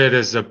lot of it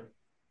is a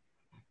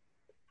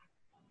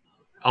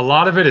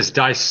lot of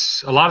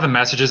the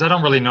messages. I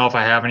don't really know if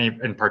I have any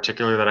in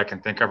particular that I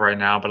can think of right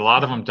now, but a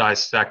lot of them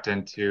dissect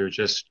into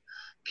just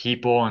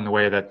people and the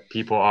way that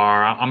people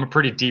are. I'm a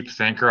pretty deep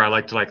thinker. I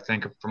like to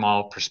think from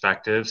all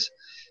perspectives,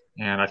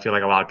 and I feel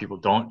like a lot of people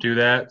don't do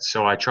that.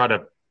 So I try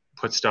to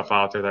put stuff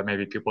out there that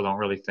maybe people don't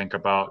really think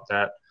about,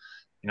 that,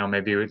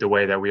 maybe the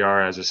way that we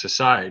are as a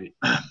society.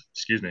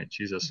 Excuse me,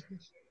 Jesus.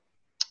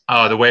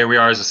 The way we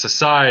are as a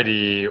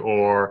society,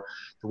 or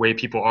the way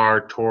people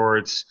are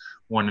towards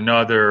one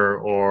another,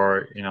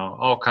 or,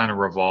 all kind of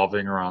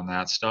revolving around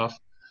that stuff.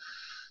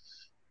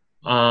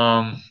 But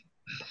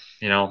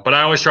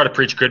I always try to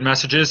preach good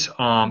messages,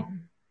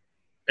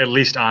 at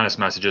least honest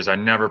messages. I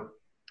never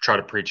try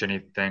to preach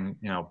anything,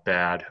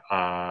 bad,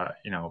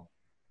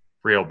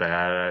 real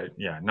bad.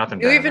 Nothing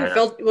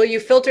bad. You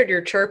filtered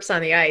your chirps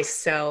on the ice.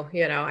 So,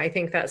 I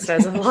think that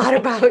says a lot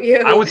about you.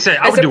 I would say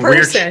I would do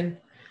weird.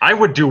 I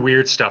would do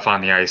weird stuff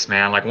on the ice,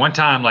 man. Like one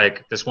time,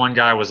 like this one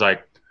guy was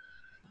like,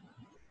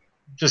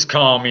 just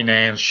calling me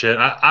names, shit.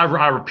 I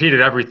repeated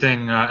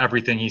everything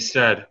he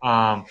said,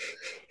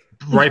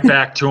 right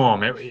back to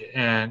him.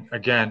 And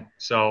again,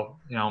 so,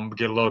 I'm gonna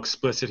get a little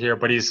explicit here,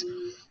 but he's,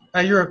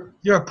 hey, you're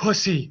a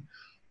pussy.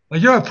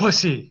 Like, you're a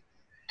pussy.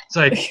 It's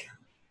like,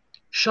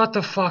 shut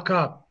the fuck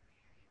up.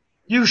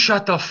 You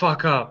shut the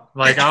fuck up.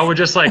 Like, I would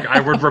just I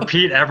would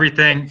repeat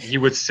everything he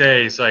would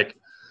say. It's like,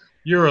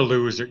 you're a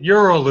loser.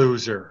 You're a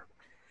loser.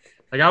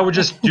 Like, I would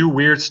just do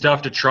weird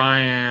stuff to try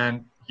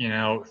and,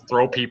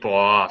 throw people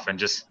off and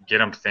just get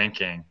them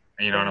thinking.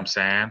 You know what I'm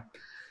saying?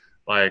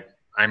 Like,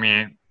 I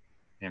mean,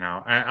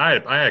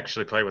 I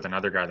actually played with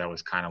another guy that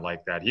was kind of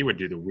like that. He would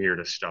do the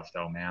weirdest stuff,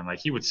 though, man. Like,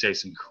 he would say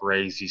some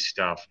crazy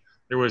stuff.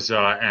 There was,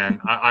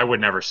 and I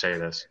would never say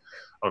this.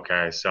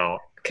 Okay, so,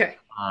 okay.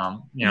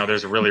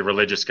 There's a really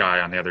religious guy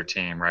on the other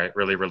team, right?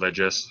 Really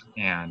religious,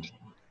 and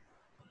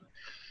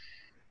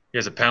he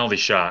has a penalty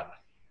shot,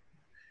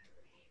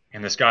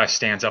 and this guy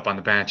stands up on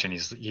the bench and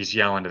he's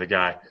yelling to the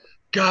guy,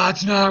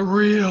 "God's not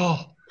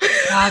real.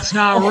 God's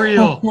not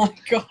real." Oh my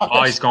God.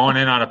 Oh, he's going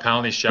in on a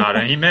penalty shot,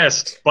 and he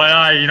missed.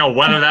 But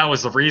whether that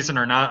was the reason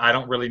or not, I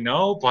don't really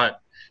know.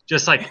 But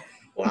just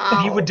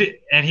wow. he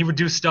would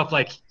do stuff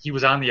like he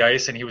was on the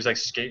ice and he was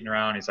skating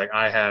around. He's like,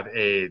 I have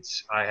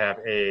AIDS.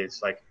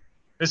 Like,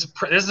 this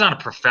is on a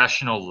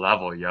professional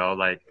level, yo.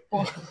 Like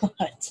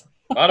What?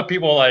 a lot of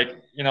people, like,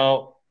 you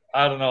know,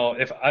 I don't know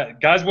if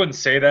guys wouldn't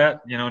say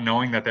that, you know,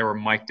 knowing that they were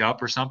mic'd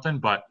up or something,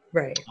 but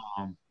Right.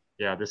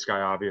 Yeah, this guy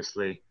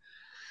obviously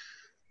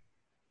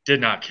did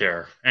not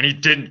care, and he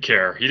didn't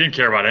care. He didn't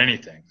care about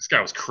anything. This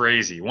guy was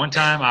crazy. One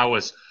time I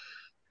was,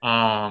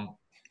 because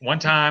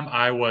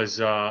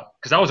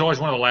I was always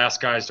one of the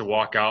last guys to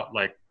walk out,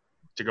 like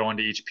to go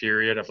into each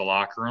period of the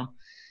locker room.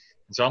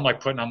 And so I'm like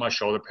putting on my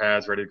shoulder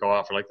pads, ready to go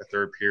out for like the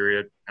third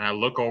period. And I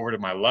look over to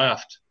my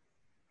left,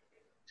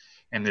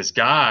 and this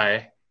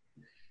guy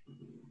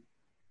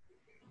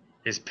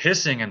is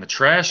pissing in the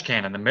trash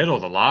can in the middle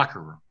of the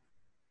locker room.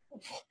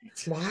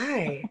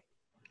 Why?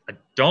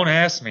 Don't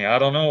ask me. I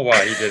don't know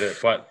why he did it,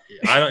 but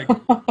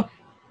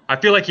I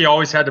feel like he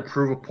always had to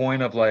prove a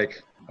point of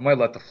like, I might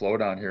let the flow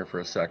down here for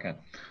a second.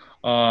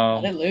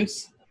 Let it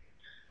loose.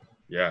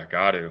 Yeah,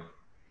 got to.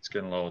 It's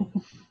getting a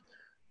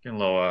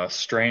little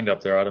strained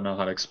up there. I don't know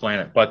how to explain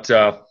it, but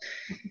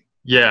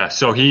yeah.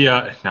 So he,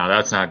 no,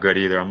 that's not good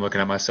either. I'm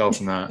looking at myself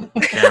in the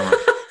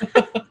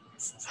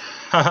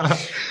camera.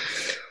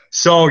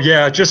 So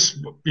yeah, just,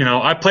 you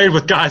know, I played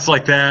with guys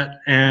like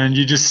that, and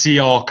you just see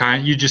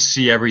you just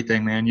see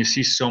everything, man. You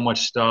see so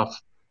much stuff.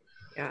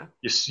 Yeah.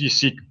 You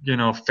see, you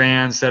know,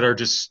 fans that are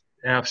just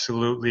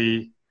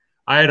absolutely.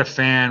 I had a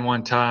fan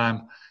one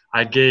time.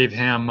 I gave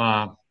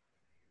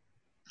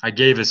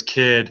his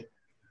kid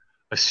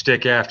a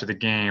stick after the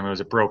game. It was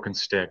a broken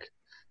stick,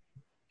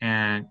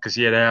 and because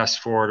he had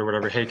asked for it or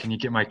whatever. Hey, can you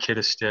get my kid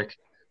a stick?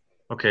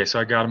 Okay, so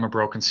I got him a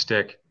broken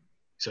stick.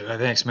 He said,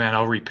 thanks, man.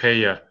 I'll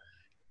repay you.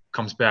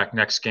 Comes back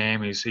next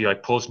game. He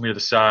like pulls me to the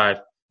side,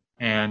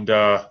 and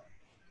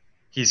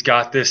he's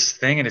got this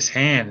thing in his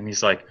hand, and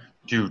he's like,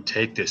 dude,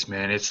 take this,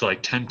 man. It's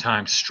like 10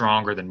 times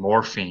stronger than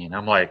morphine.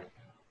 I'm like,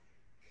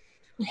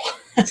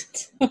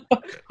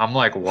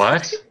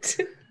 what?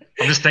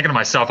 I'm just thinking to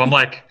myself, I'm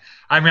like,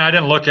 I mean, I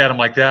didn't look at him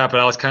like that, but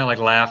I was kind of like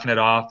laughing it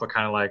off, but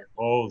kind of like,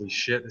 holy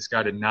shit, this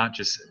guy did not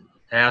just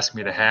ask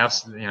me to have,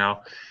 you know.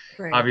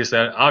 Right.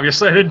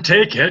 Obviously, I didn't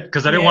take it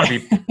because I didn't want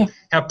to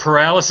have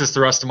paralysis the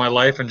rest of my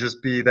life and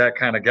just be that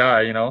kind of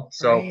guy, you know.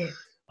 So,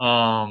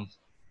 right.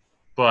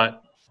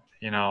 But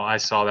you know, I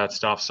saw that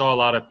stuff. Saw a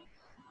lot of,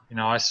 you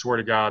know. I swear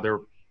to God,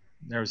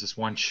 there was this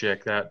one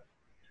chick that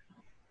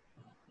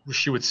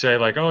she would say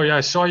like, "Oh yeah,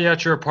 I saw you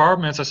at your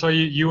apartments. I saw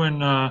you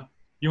and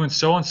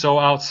so and so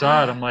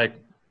outside." I'm like,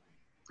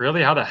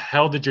 really? How the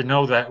hell did you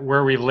know that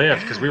where we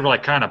lived? Because we were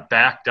like kind of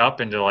backed up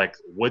into like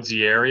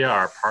woodsy area,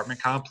 our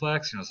apartment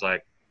complex, and it was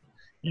like.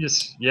 You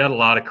had a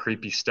lot of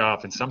creepy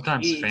stuff, and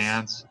sometimes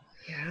fans.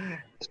 Yeah.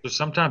 So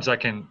sometimes I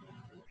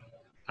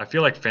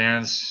feel like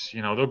fans,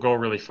 you know, they'll go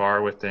really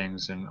far with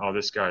things, and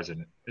this guy's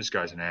an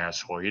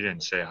asshole. He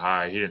didn't say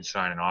hi. He didn't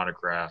sign an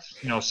autograph.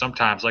 You know,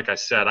 sometimes, like I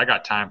said, I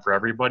got time for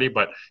everybody,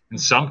 but in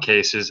some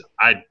cases,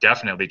 I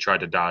definitely try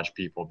to dodge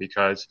people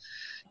because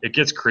it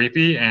gets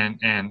creepy, and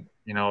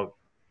you know,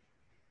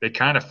 they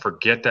kind of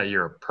forget that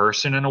you're a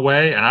person in a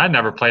way. And I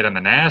never played on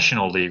the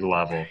National League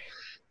level.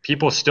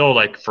 People still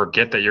like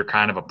forget that you're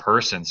kind of a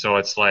person. So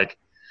it's like,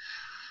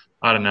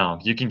 I don't know,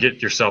 you can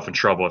get yourself in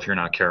trouble if you're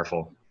not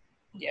careful.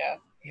 Yeah,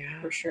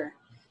 for sure.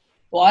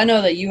 Well, I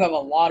know that you have a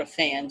lot of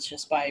fans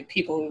just by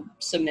people who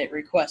submit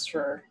requests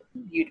for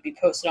you to be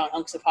posted on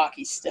Hunks of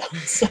Hockey still.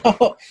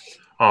 So,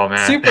 oh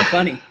man, super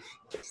funny.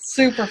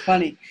 Super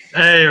funny.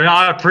 Hey,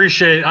 I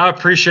appreciate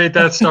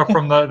that stuff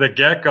from the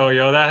get-go,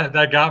 yo.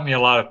 That got me a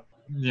lot of,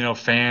 you know,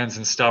 fans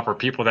and stuff, or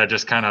people that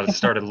just kind of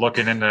started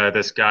looking into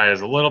this guy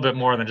as a little bit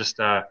more than just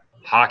a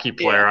hockey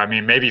player. Yeah. I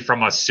mean, maybe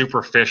from a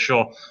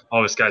superficial,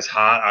 oh, this guy's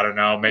hot. I don't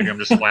know. Maybe I'm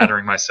just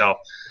flattering myself.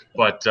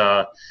 But,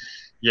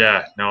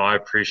 yeah, no, I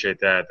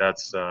appreciate that.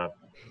 That's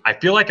I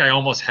feel like I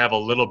almost have a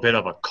little bit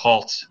of a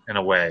cult in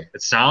a way.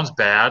 It sounds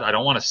bad. I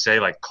don't want to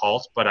say like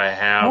cult, but I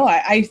have. No,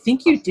 I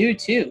think you do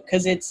too,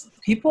 because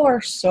people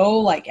are so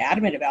like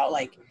adamant about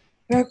like,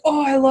 they're like,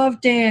 oh, I love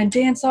Dan.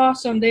 Dan's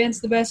awesome.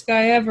 Dan's the best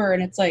guy ever.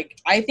 And it's like,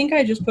 I think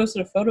I just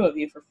posted a photo of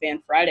you for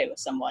Fan Friday with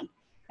someone.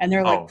 And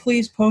they're like,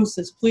 please post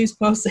this. Please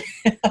post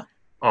it.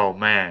 Oh,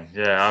 man.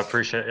 Yeah, I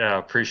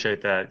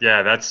appreciate that.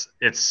 Yeah,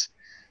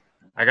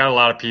 I got a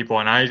lot of people,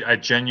 and I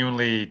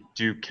genuinely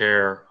do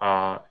care,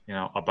 you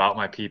know, about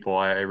my people.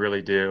 I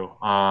really do.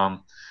 And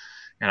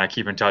I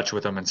keep in touch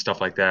with them and stuff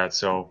like that.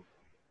 So,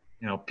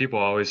 you know, people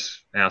always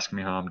ask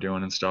me how I'm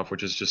doing and stuff,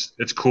 which is just,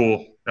 it's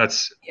cool.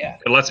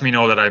 It lets me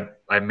know that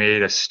I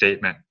made a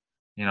statement.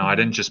 You know, I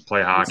didn't just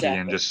play hockey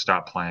and just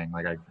stop playing.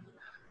 Like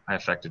I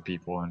affected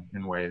people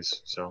in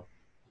ways. So.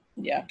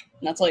 Yeah. And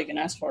that's all you can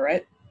ask for,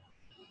 right?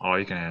 All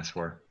you can ask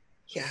for.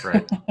 Yeah.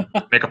 Right.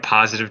 Make a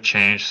positive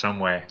change some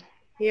way.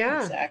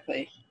 Yeah.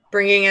 Exactly.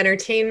 Bringing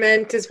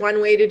entertainment is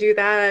one way to do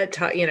that.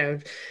 You know,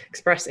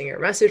 expressing your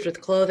message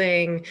with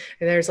clothing.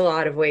 And there's a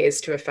lot of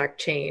ways to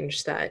affect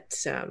change that,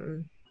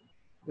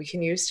 we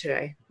can use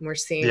today. We're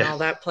seeing all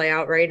that play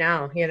out right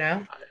now, you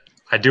know?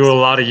 I do a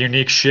lot of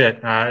unique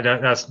shit.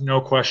 That's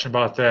no question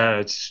about that.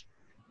 It's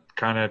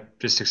kind of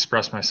just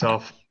express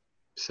myself.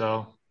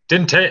 So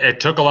it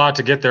took a lot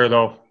to get there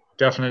though.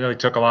 definitely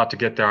took a lot to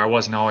get there. I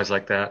wasn't always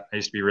like that. I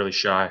used to be really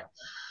shy.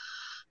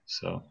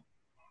 So.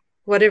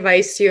 What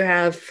advice do you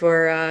have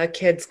for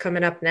kids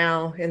coming up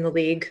now in the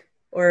league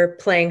or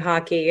playing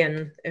hockey,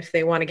 and if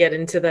they want to get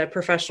into the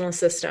professional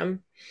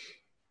system?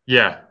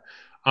 Yeah.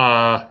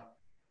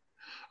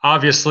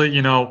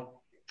 Obviously,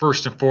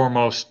 first and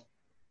foremost,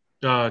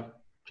 got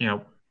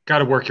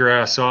to work your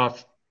ass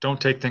off. Don't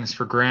take things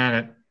for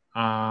granted.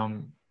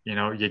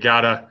 You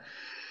gotta,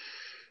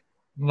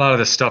 a lot of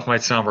this stuff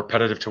might sound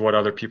repetitive to what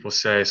other people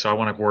say, so I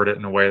want to word it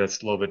in a way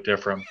that's a little bit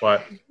different,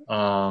 but,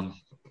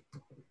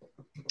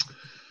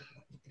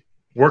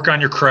 work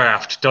on your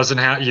craft.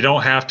 You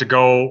don't have to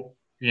go,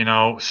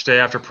 stay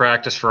after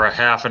practice for a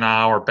half an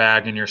hour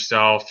bagging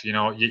yourself.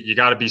 You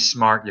got to be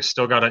smart. You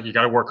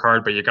got to work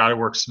hard, but you got to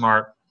work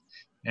smart,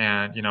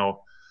 and,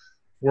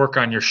 work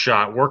on your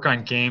shot, work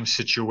on game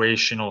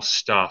situational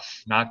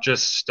stuff, not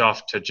just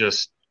stuff to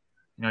just,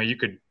 you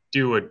could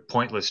do a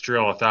pointless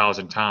drill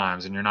 1,000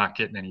 times and you're not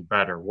getting any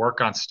better.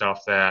 Work on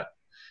stuff that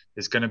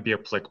is going to be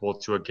applicable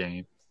to a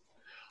game.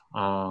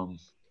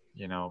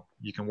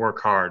 You can work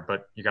hard,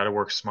 but you got to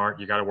work smart.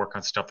 You got to work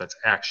on stuff that's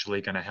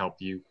actually going to help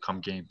you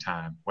come game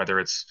time, whether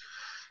it's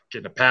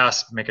getting a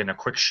pass, making a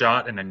quick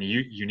shot in a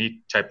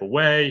unique type of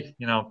way,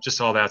 just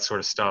all that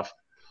sort of stuff.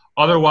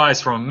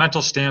 Otherwise, from a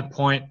mental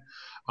standpoint,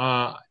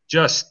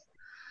 just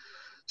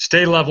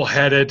stay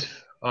level-headed.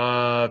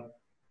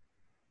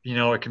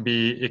 It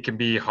can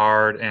be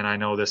hard, and I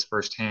know this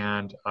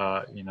firsthand.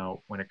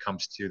 When it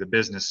comes to the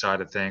business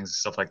side of things,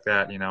 stuff like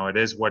that, it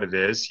is what it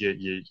is.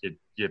 You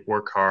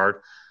work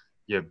hard.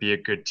 You be a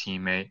good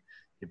teammate,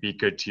 you be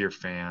good to your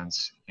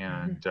fans,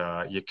 and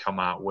you'll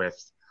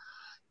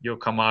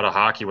come out of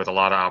hockey with a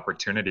lot of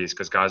opportunities,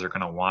 because guys are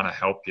going to want to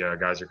help you.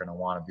 Guys are going to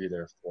want to be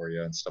there for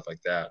you and stuff like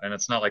that. And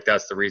it's not like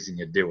that's the reason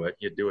you do it.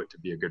 You do it to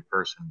be a good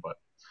person. But,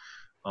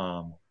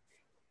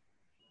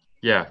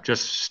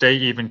 just stay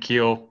even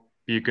keel,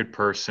 be a good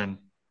person.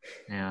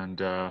 And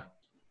I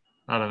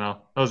don't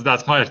know.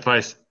 That's my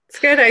advice. It's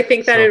good. I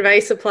think that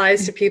advice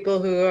applies to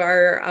people who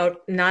are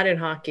out not in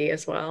hockey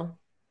as well.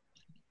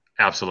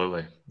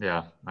 Absolutely.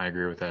 Yeah, I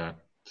agree with that.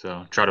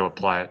 So try to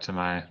apply it to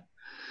my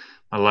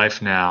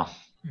life now.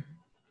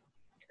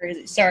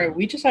 Crazy. Sorry,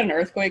 we just had an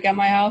earthquake at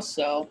my house,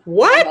 so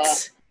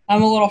what?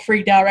 I'm a little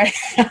freaked out right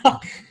now.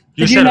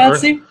 Did you not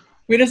see?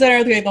 We just had an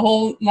earthquake.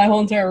 My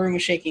whole entire room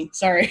was shaking.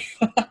 Sorry.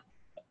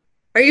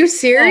 Are you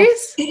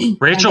serious?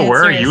 Rachel,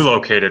 where are you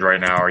located right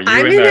now? Are you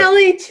I'm in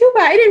LA too,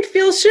 but I didn't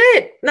feel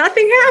shit.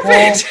 Nothing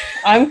happened. Well,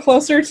 I'm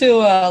closer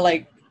to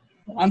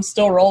I'm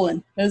still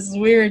rolling. This is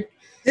weird.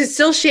 Is it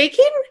still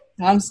shaking?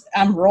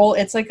 I'm roll.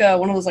 It's like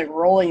one of those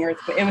rolling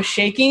earthquakes. It was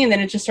shaking and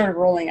then it just started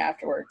rolling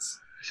afterwards.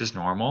 Is this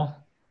normal?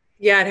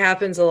 Yeah, it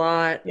happens a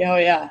lot. Yeah,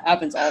 it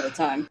happens all the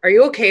time. Are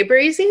you okay,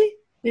 Breezy?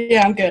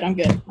 Yeah, I'm good. I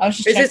was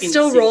just checking. Is it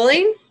still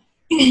rolling?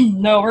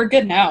 No, we're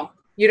good now.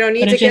 You don't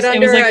need to get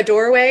under a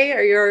doorway,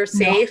 or you're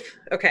safe?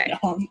 No, okay.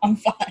 No, I'm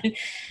fine.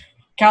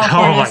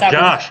 California, oh my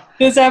gosh.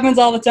 This happens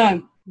all the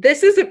time.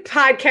 This is a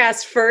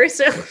podcast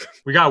first.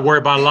 We got to worry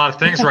about a lot of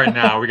things right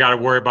now. We got to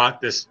worry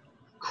about this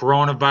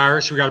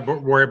coronavirus. We got to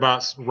worry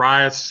about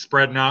riots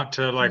spreading out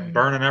to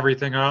burning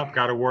everything up.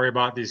 Got to worry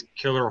about these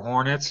killer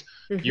hornets.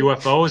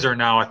 UFOs are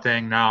now a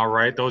thing now,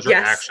 right? Those are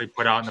actually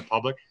put out in the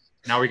public.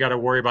 Now we got to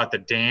worry about the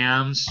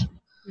dams.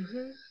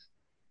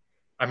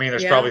 I mean,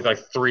 there's probably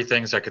 3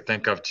 things I could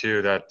think of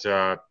too that,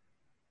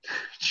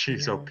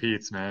 jeez, oh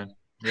Pete's, man.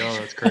 Yo,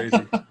 that's crazy.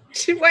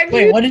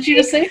 Wait, what did you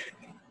just say?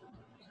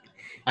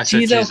 I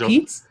said Jeez, oh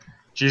Pete's?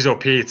 Jeez, oh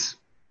Pete's.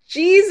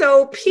 Jeez,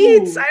 oh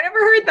Pete's. I never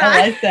heard that.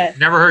 I like that.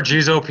 Never heard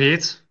Jeez, oh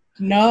Pete's?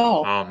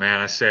 No. Oh, man,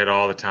 I say it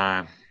all the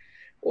time.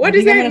 What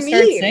does that mean? I'm going to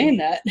start saying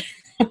that.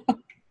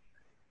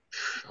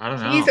 I don't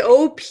know. Jeez,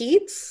 oh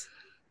Pete's?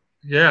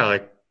 Yeah,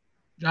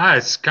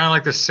 it's kind of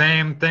like the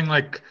same thing,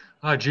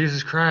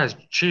 Jesus Christ,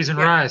 cheese and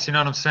rice. You know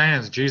what I'm saying?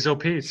 It's Jeez, oh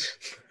Pete's.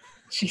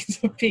 Jeez,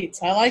 oh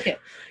Pete's. I like it.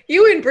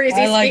 You and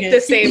Breezy speak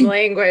the same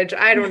language.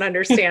 I don't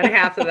understand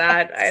half of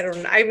that.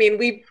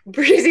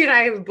 Breezy and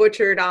I have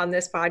butchered on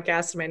this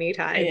podcast many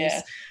times,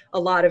 a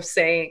lot of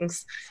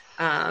sayings.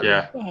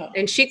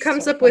 And she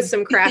comes up with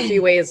some crafty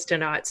ways to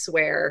not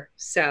swear.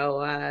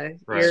 So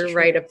you're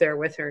right up there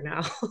with her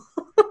now.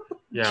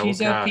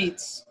 Jeez, oh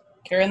Pete's.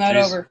 Carrying that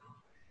over.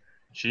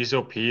 Jeez,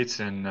 oh Pete's,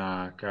 and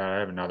God, I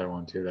have another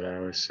one too that I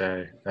always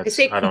say. I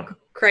say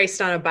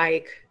Christ on a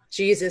bike.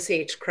 Jesus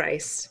H.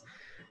 Christ.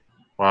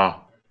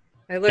 Wow.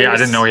 I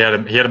didn't know he had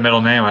a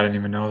middle name. I didn't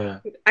even know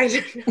that. I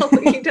didn't know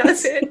he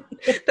doesn't.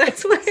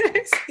 That's why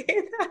I say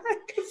that,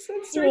 because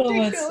it's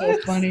ridiculous.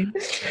 That's so funny.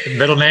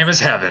 Middle name is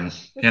Heaven.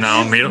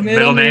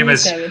 Middle name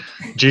is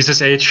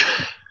Jesus H.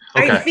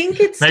 Okay. I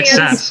think it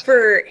stands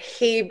for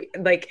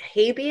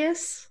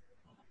habeas.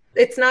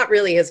 It's not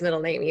really his middle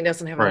name. He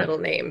doesn't have a middle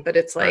name, but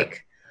it's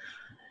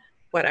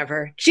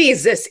whatever.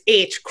 Jesus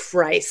H.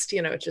 Christ.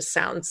 It just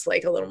sounds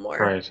like a little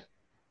more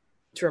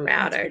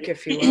dramatic,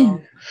 if you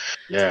will.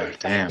 Yeah,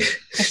 damn.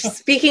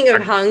 Speaking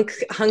of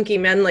hunky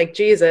men like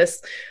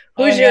Jesus,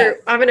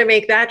 I'm going to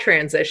make that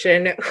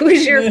transition.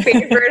 Who's your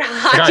favorite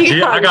hockey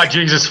hunk? I got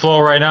Jesus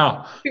Flow right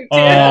now.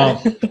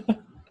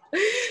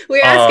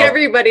 We ask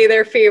everybody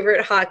their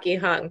favorite hockey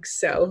hunks.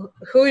 So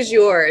who's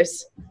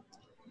yours?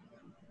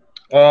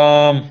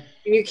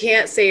 You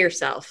can't say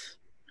yourself.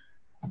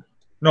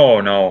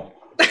 No.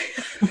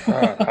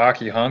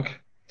 Hockey hunk.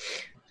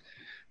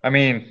 I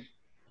mean,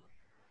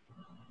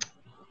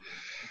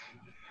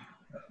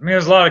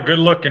 there's a lot of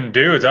good-looking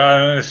dudes.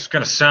 It's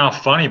gonna sound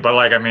funny, but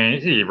like, I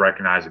mean, you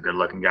recognize a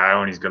good-looking guy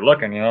when he's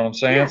good-looking. You know what I'm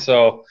saying? Yeah.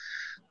 So,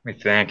 let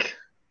me think.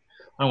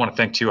 I don't want to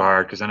think too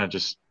hard because then it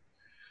just.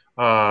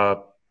 You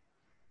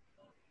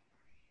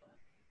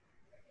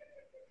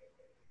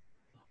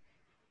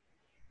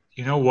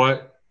know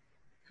what?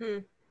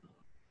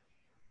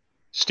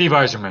 Steve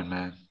Yzerman,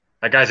 man.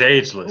 That guy's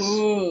ageless.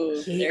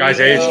 Ooh, guy's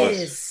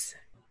ageless.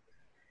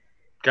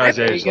 Guy's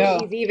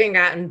ageless. He's even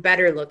gotten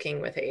better looking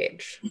with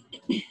age.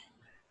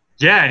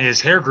 Yeah, and his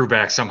hair grew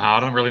back somehow. I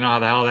don't really know how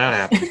the hell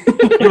that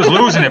happened. He was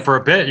losing it for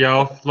a bit,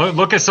 yo.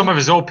 Look at some of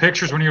his old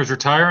pictures when he was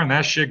retiring.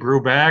 That shit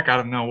grew back. I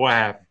don't know what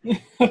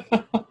happened.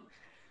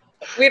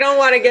 We don't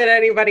want to get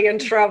anybody in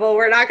trouble.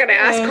 We're not going to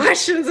ask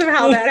questions of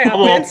how that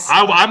happens.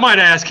 Well, I might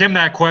ask him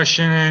that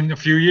question in a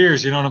few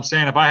years. You know what I'm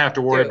saying? If I have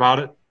to worry about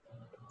it.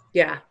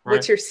 Yeah. Right?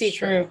 What's your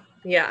secret? True.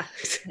 Yeah.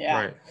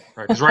 Right.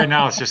 Because right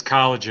now it's just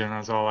collagen.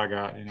 That's all I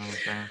got. You know what I'm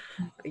saying?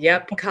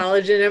 Yep.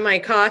 Collagen in my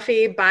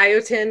coffee,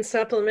 biotin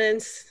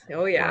supplements.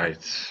 Oh yeah. Right.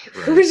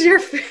 Who's your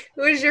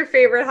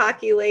favorite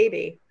hockey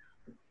lady?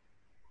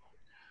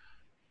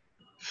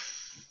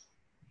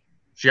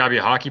 She gotta be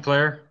a hockey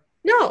player?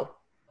 No.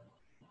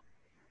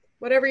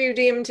 Whatever you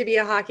deem to be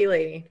a hockey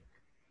lady.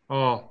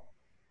 Oh.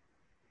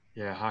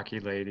 Yeah, hockey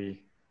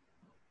lady.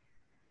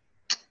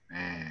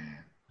 Man.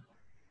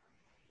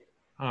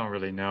 I don't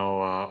really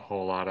know a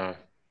whole lot of.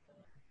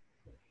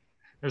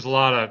 There's a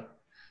lot of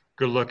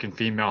good-looking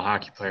female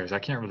hockey players. I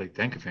can't really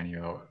think of any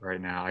right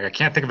now. Like, I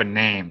can't think of a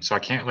name, so I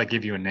can't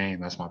give you a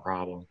name. That's my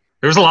problem.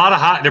 There's a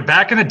lot of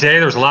back in the day.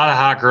 There was a lot of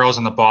hot girls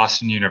on the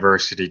Boston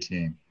University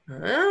team. All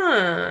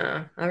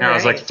right. It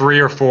was like 3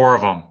 or 4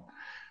 of them. I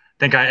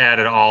think I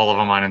added all of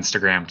them on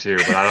Instagram too,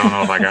 but I don't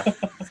know if I got.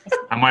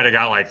 I might have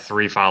got like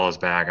 3 follows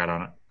back. I don't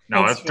know.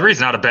 No, 3 is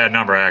not a bad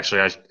number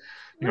actually. I think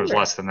it was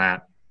less than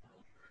that.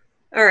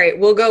 All right,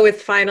 we'll go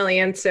with final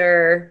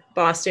answer.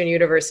 Boston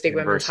University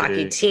women's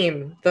hockey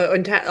team.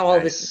 All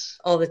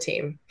the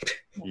team.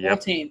 Yep. Whole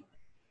team.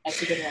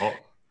 That's a good one.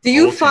 Do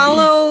you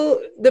follow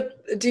the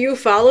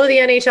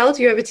NHL?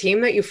 Do you have a team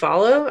that you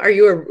follow? Are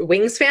you a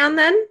Wings fan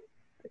then?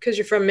 Because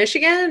you're from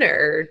Michigan,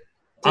 or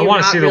I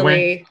want to see the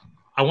Wings.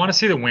 I want to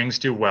see the Wings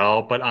do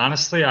well, but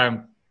honestly,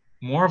 I'm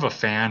more of a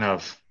fan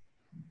of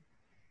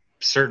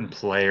certain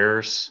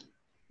players.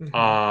 Mm-hmm.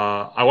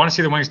 I want to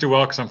see the Wings do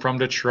well because I'm from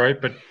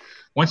Detroit, but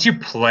once you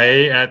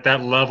play at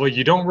that level,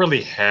 you don't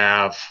really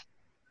have,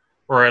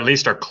 or at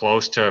least are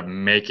close to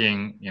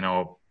making,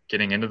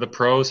 getting into the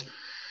pros.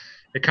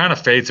 It kind of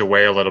fades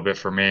away a little bit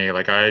for me.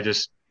 Like, I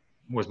just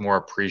was more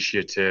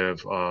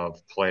appreciative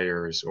of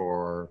players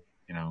or,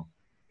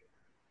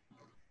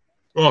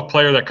 a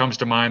player that comes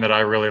to mind that I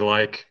really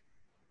like,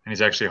 and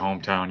he's actually a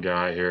hometown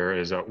guy here,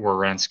 is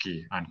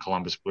Werenski on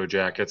Columbus Blue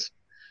Jackets.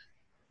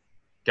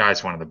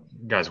 Guy's one of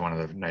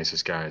the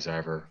nicest guys I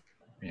ever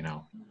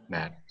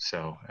met.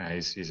 So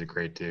he's a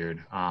great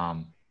dude.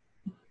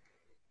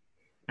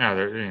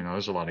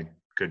 There's a lot of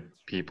good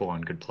people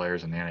and good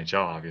players in the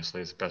NHL.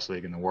 Obviously, it's the best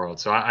league in the world.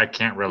 So I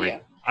can't really. Yeah.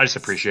 I just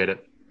appreciate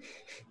it.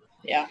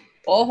 Yeah.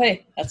 Well,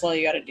 hey, that's all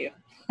you got to do.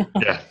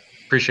 Yeah.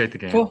 Appreciate the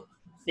game. Cool.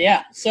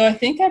 Yeah. So I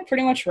think that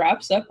pretty much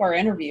wraps up our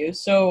interview.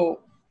 So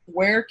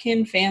where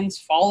can fans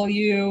follow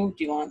you?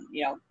 Do you want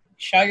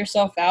shout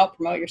yourself out,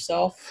 promote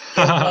yourself,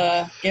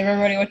 give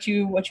everybody what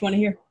you want to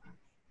hear?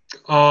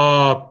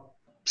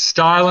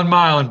 Stylin'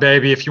 Mylan,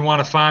 baby. If you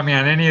want to find me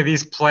on any of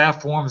these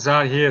platforms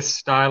out here,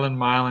 Stylin'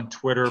 Mylan,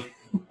 Twitter,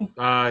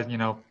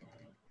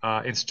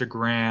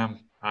 Instagram.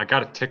 I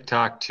got a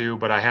TikTok too,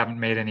 but I haven't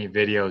made any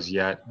videos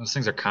yet. Those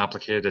things are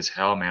complicated as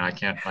hell, man. I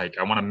can't I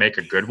want to make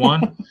a good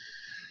one.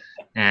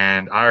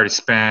 And I already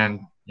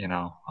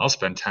I'll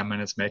spend 10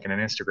 minutes making an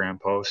Instagram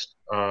post,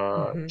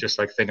 just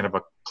thinking of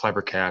a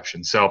clever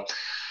caption. So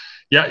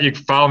yeah, you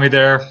can follow me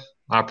there.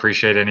 I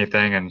appreciate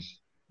anything and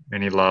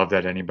any love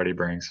that anybody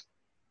brings.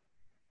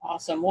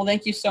 Awesome. Well,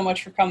 thank you so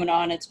much for coming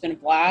on. It's been a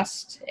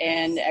blast.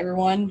 And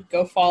everyone,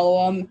 go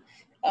follow him.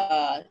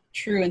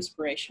 True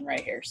inspiration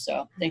right here.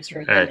 So thanks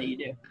for everything that you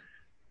do.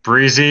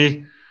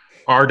 Breezy,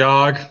 our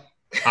dog.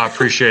 I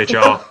appreciate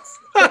y'all.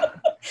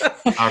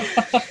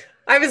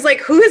 I was like,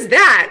 who is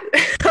that?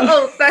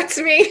 Oh, that's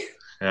me.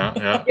 Yeah,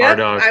 yep, our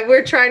dog.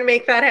 We're trying to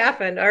make that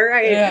happen. All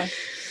right. Yeah.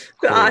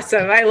 Cool.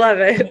 Awesome. I love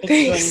it.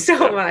 Thanks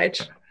so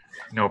much.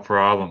 No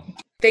problem.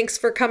 Thanks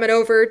for coming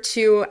over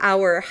to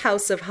our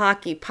House of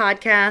Hockey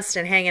podcast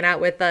and hanging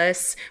out with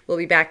us. We'll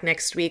be back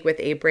next week with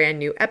a brand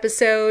new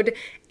episode.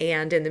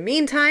 And in the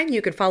meantime,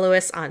 you can follow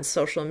us on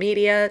social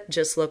media.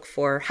 Just look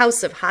for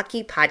House of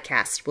Hockey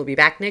podcast. We'll be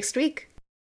back next week.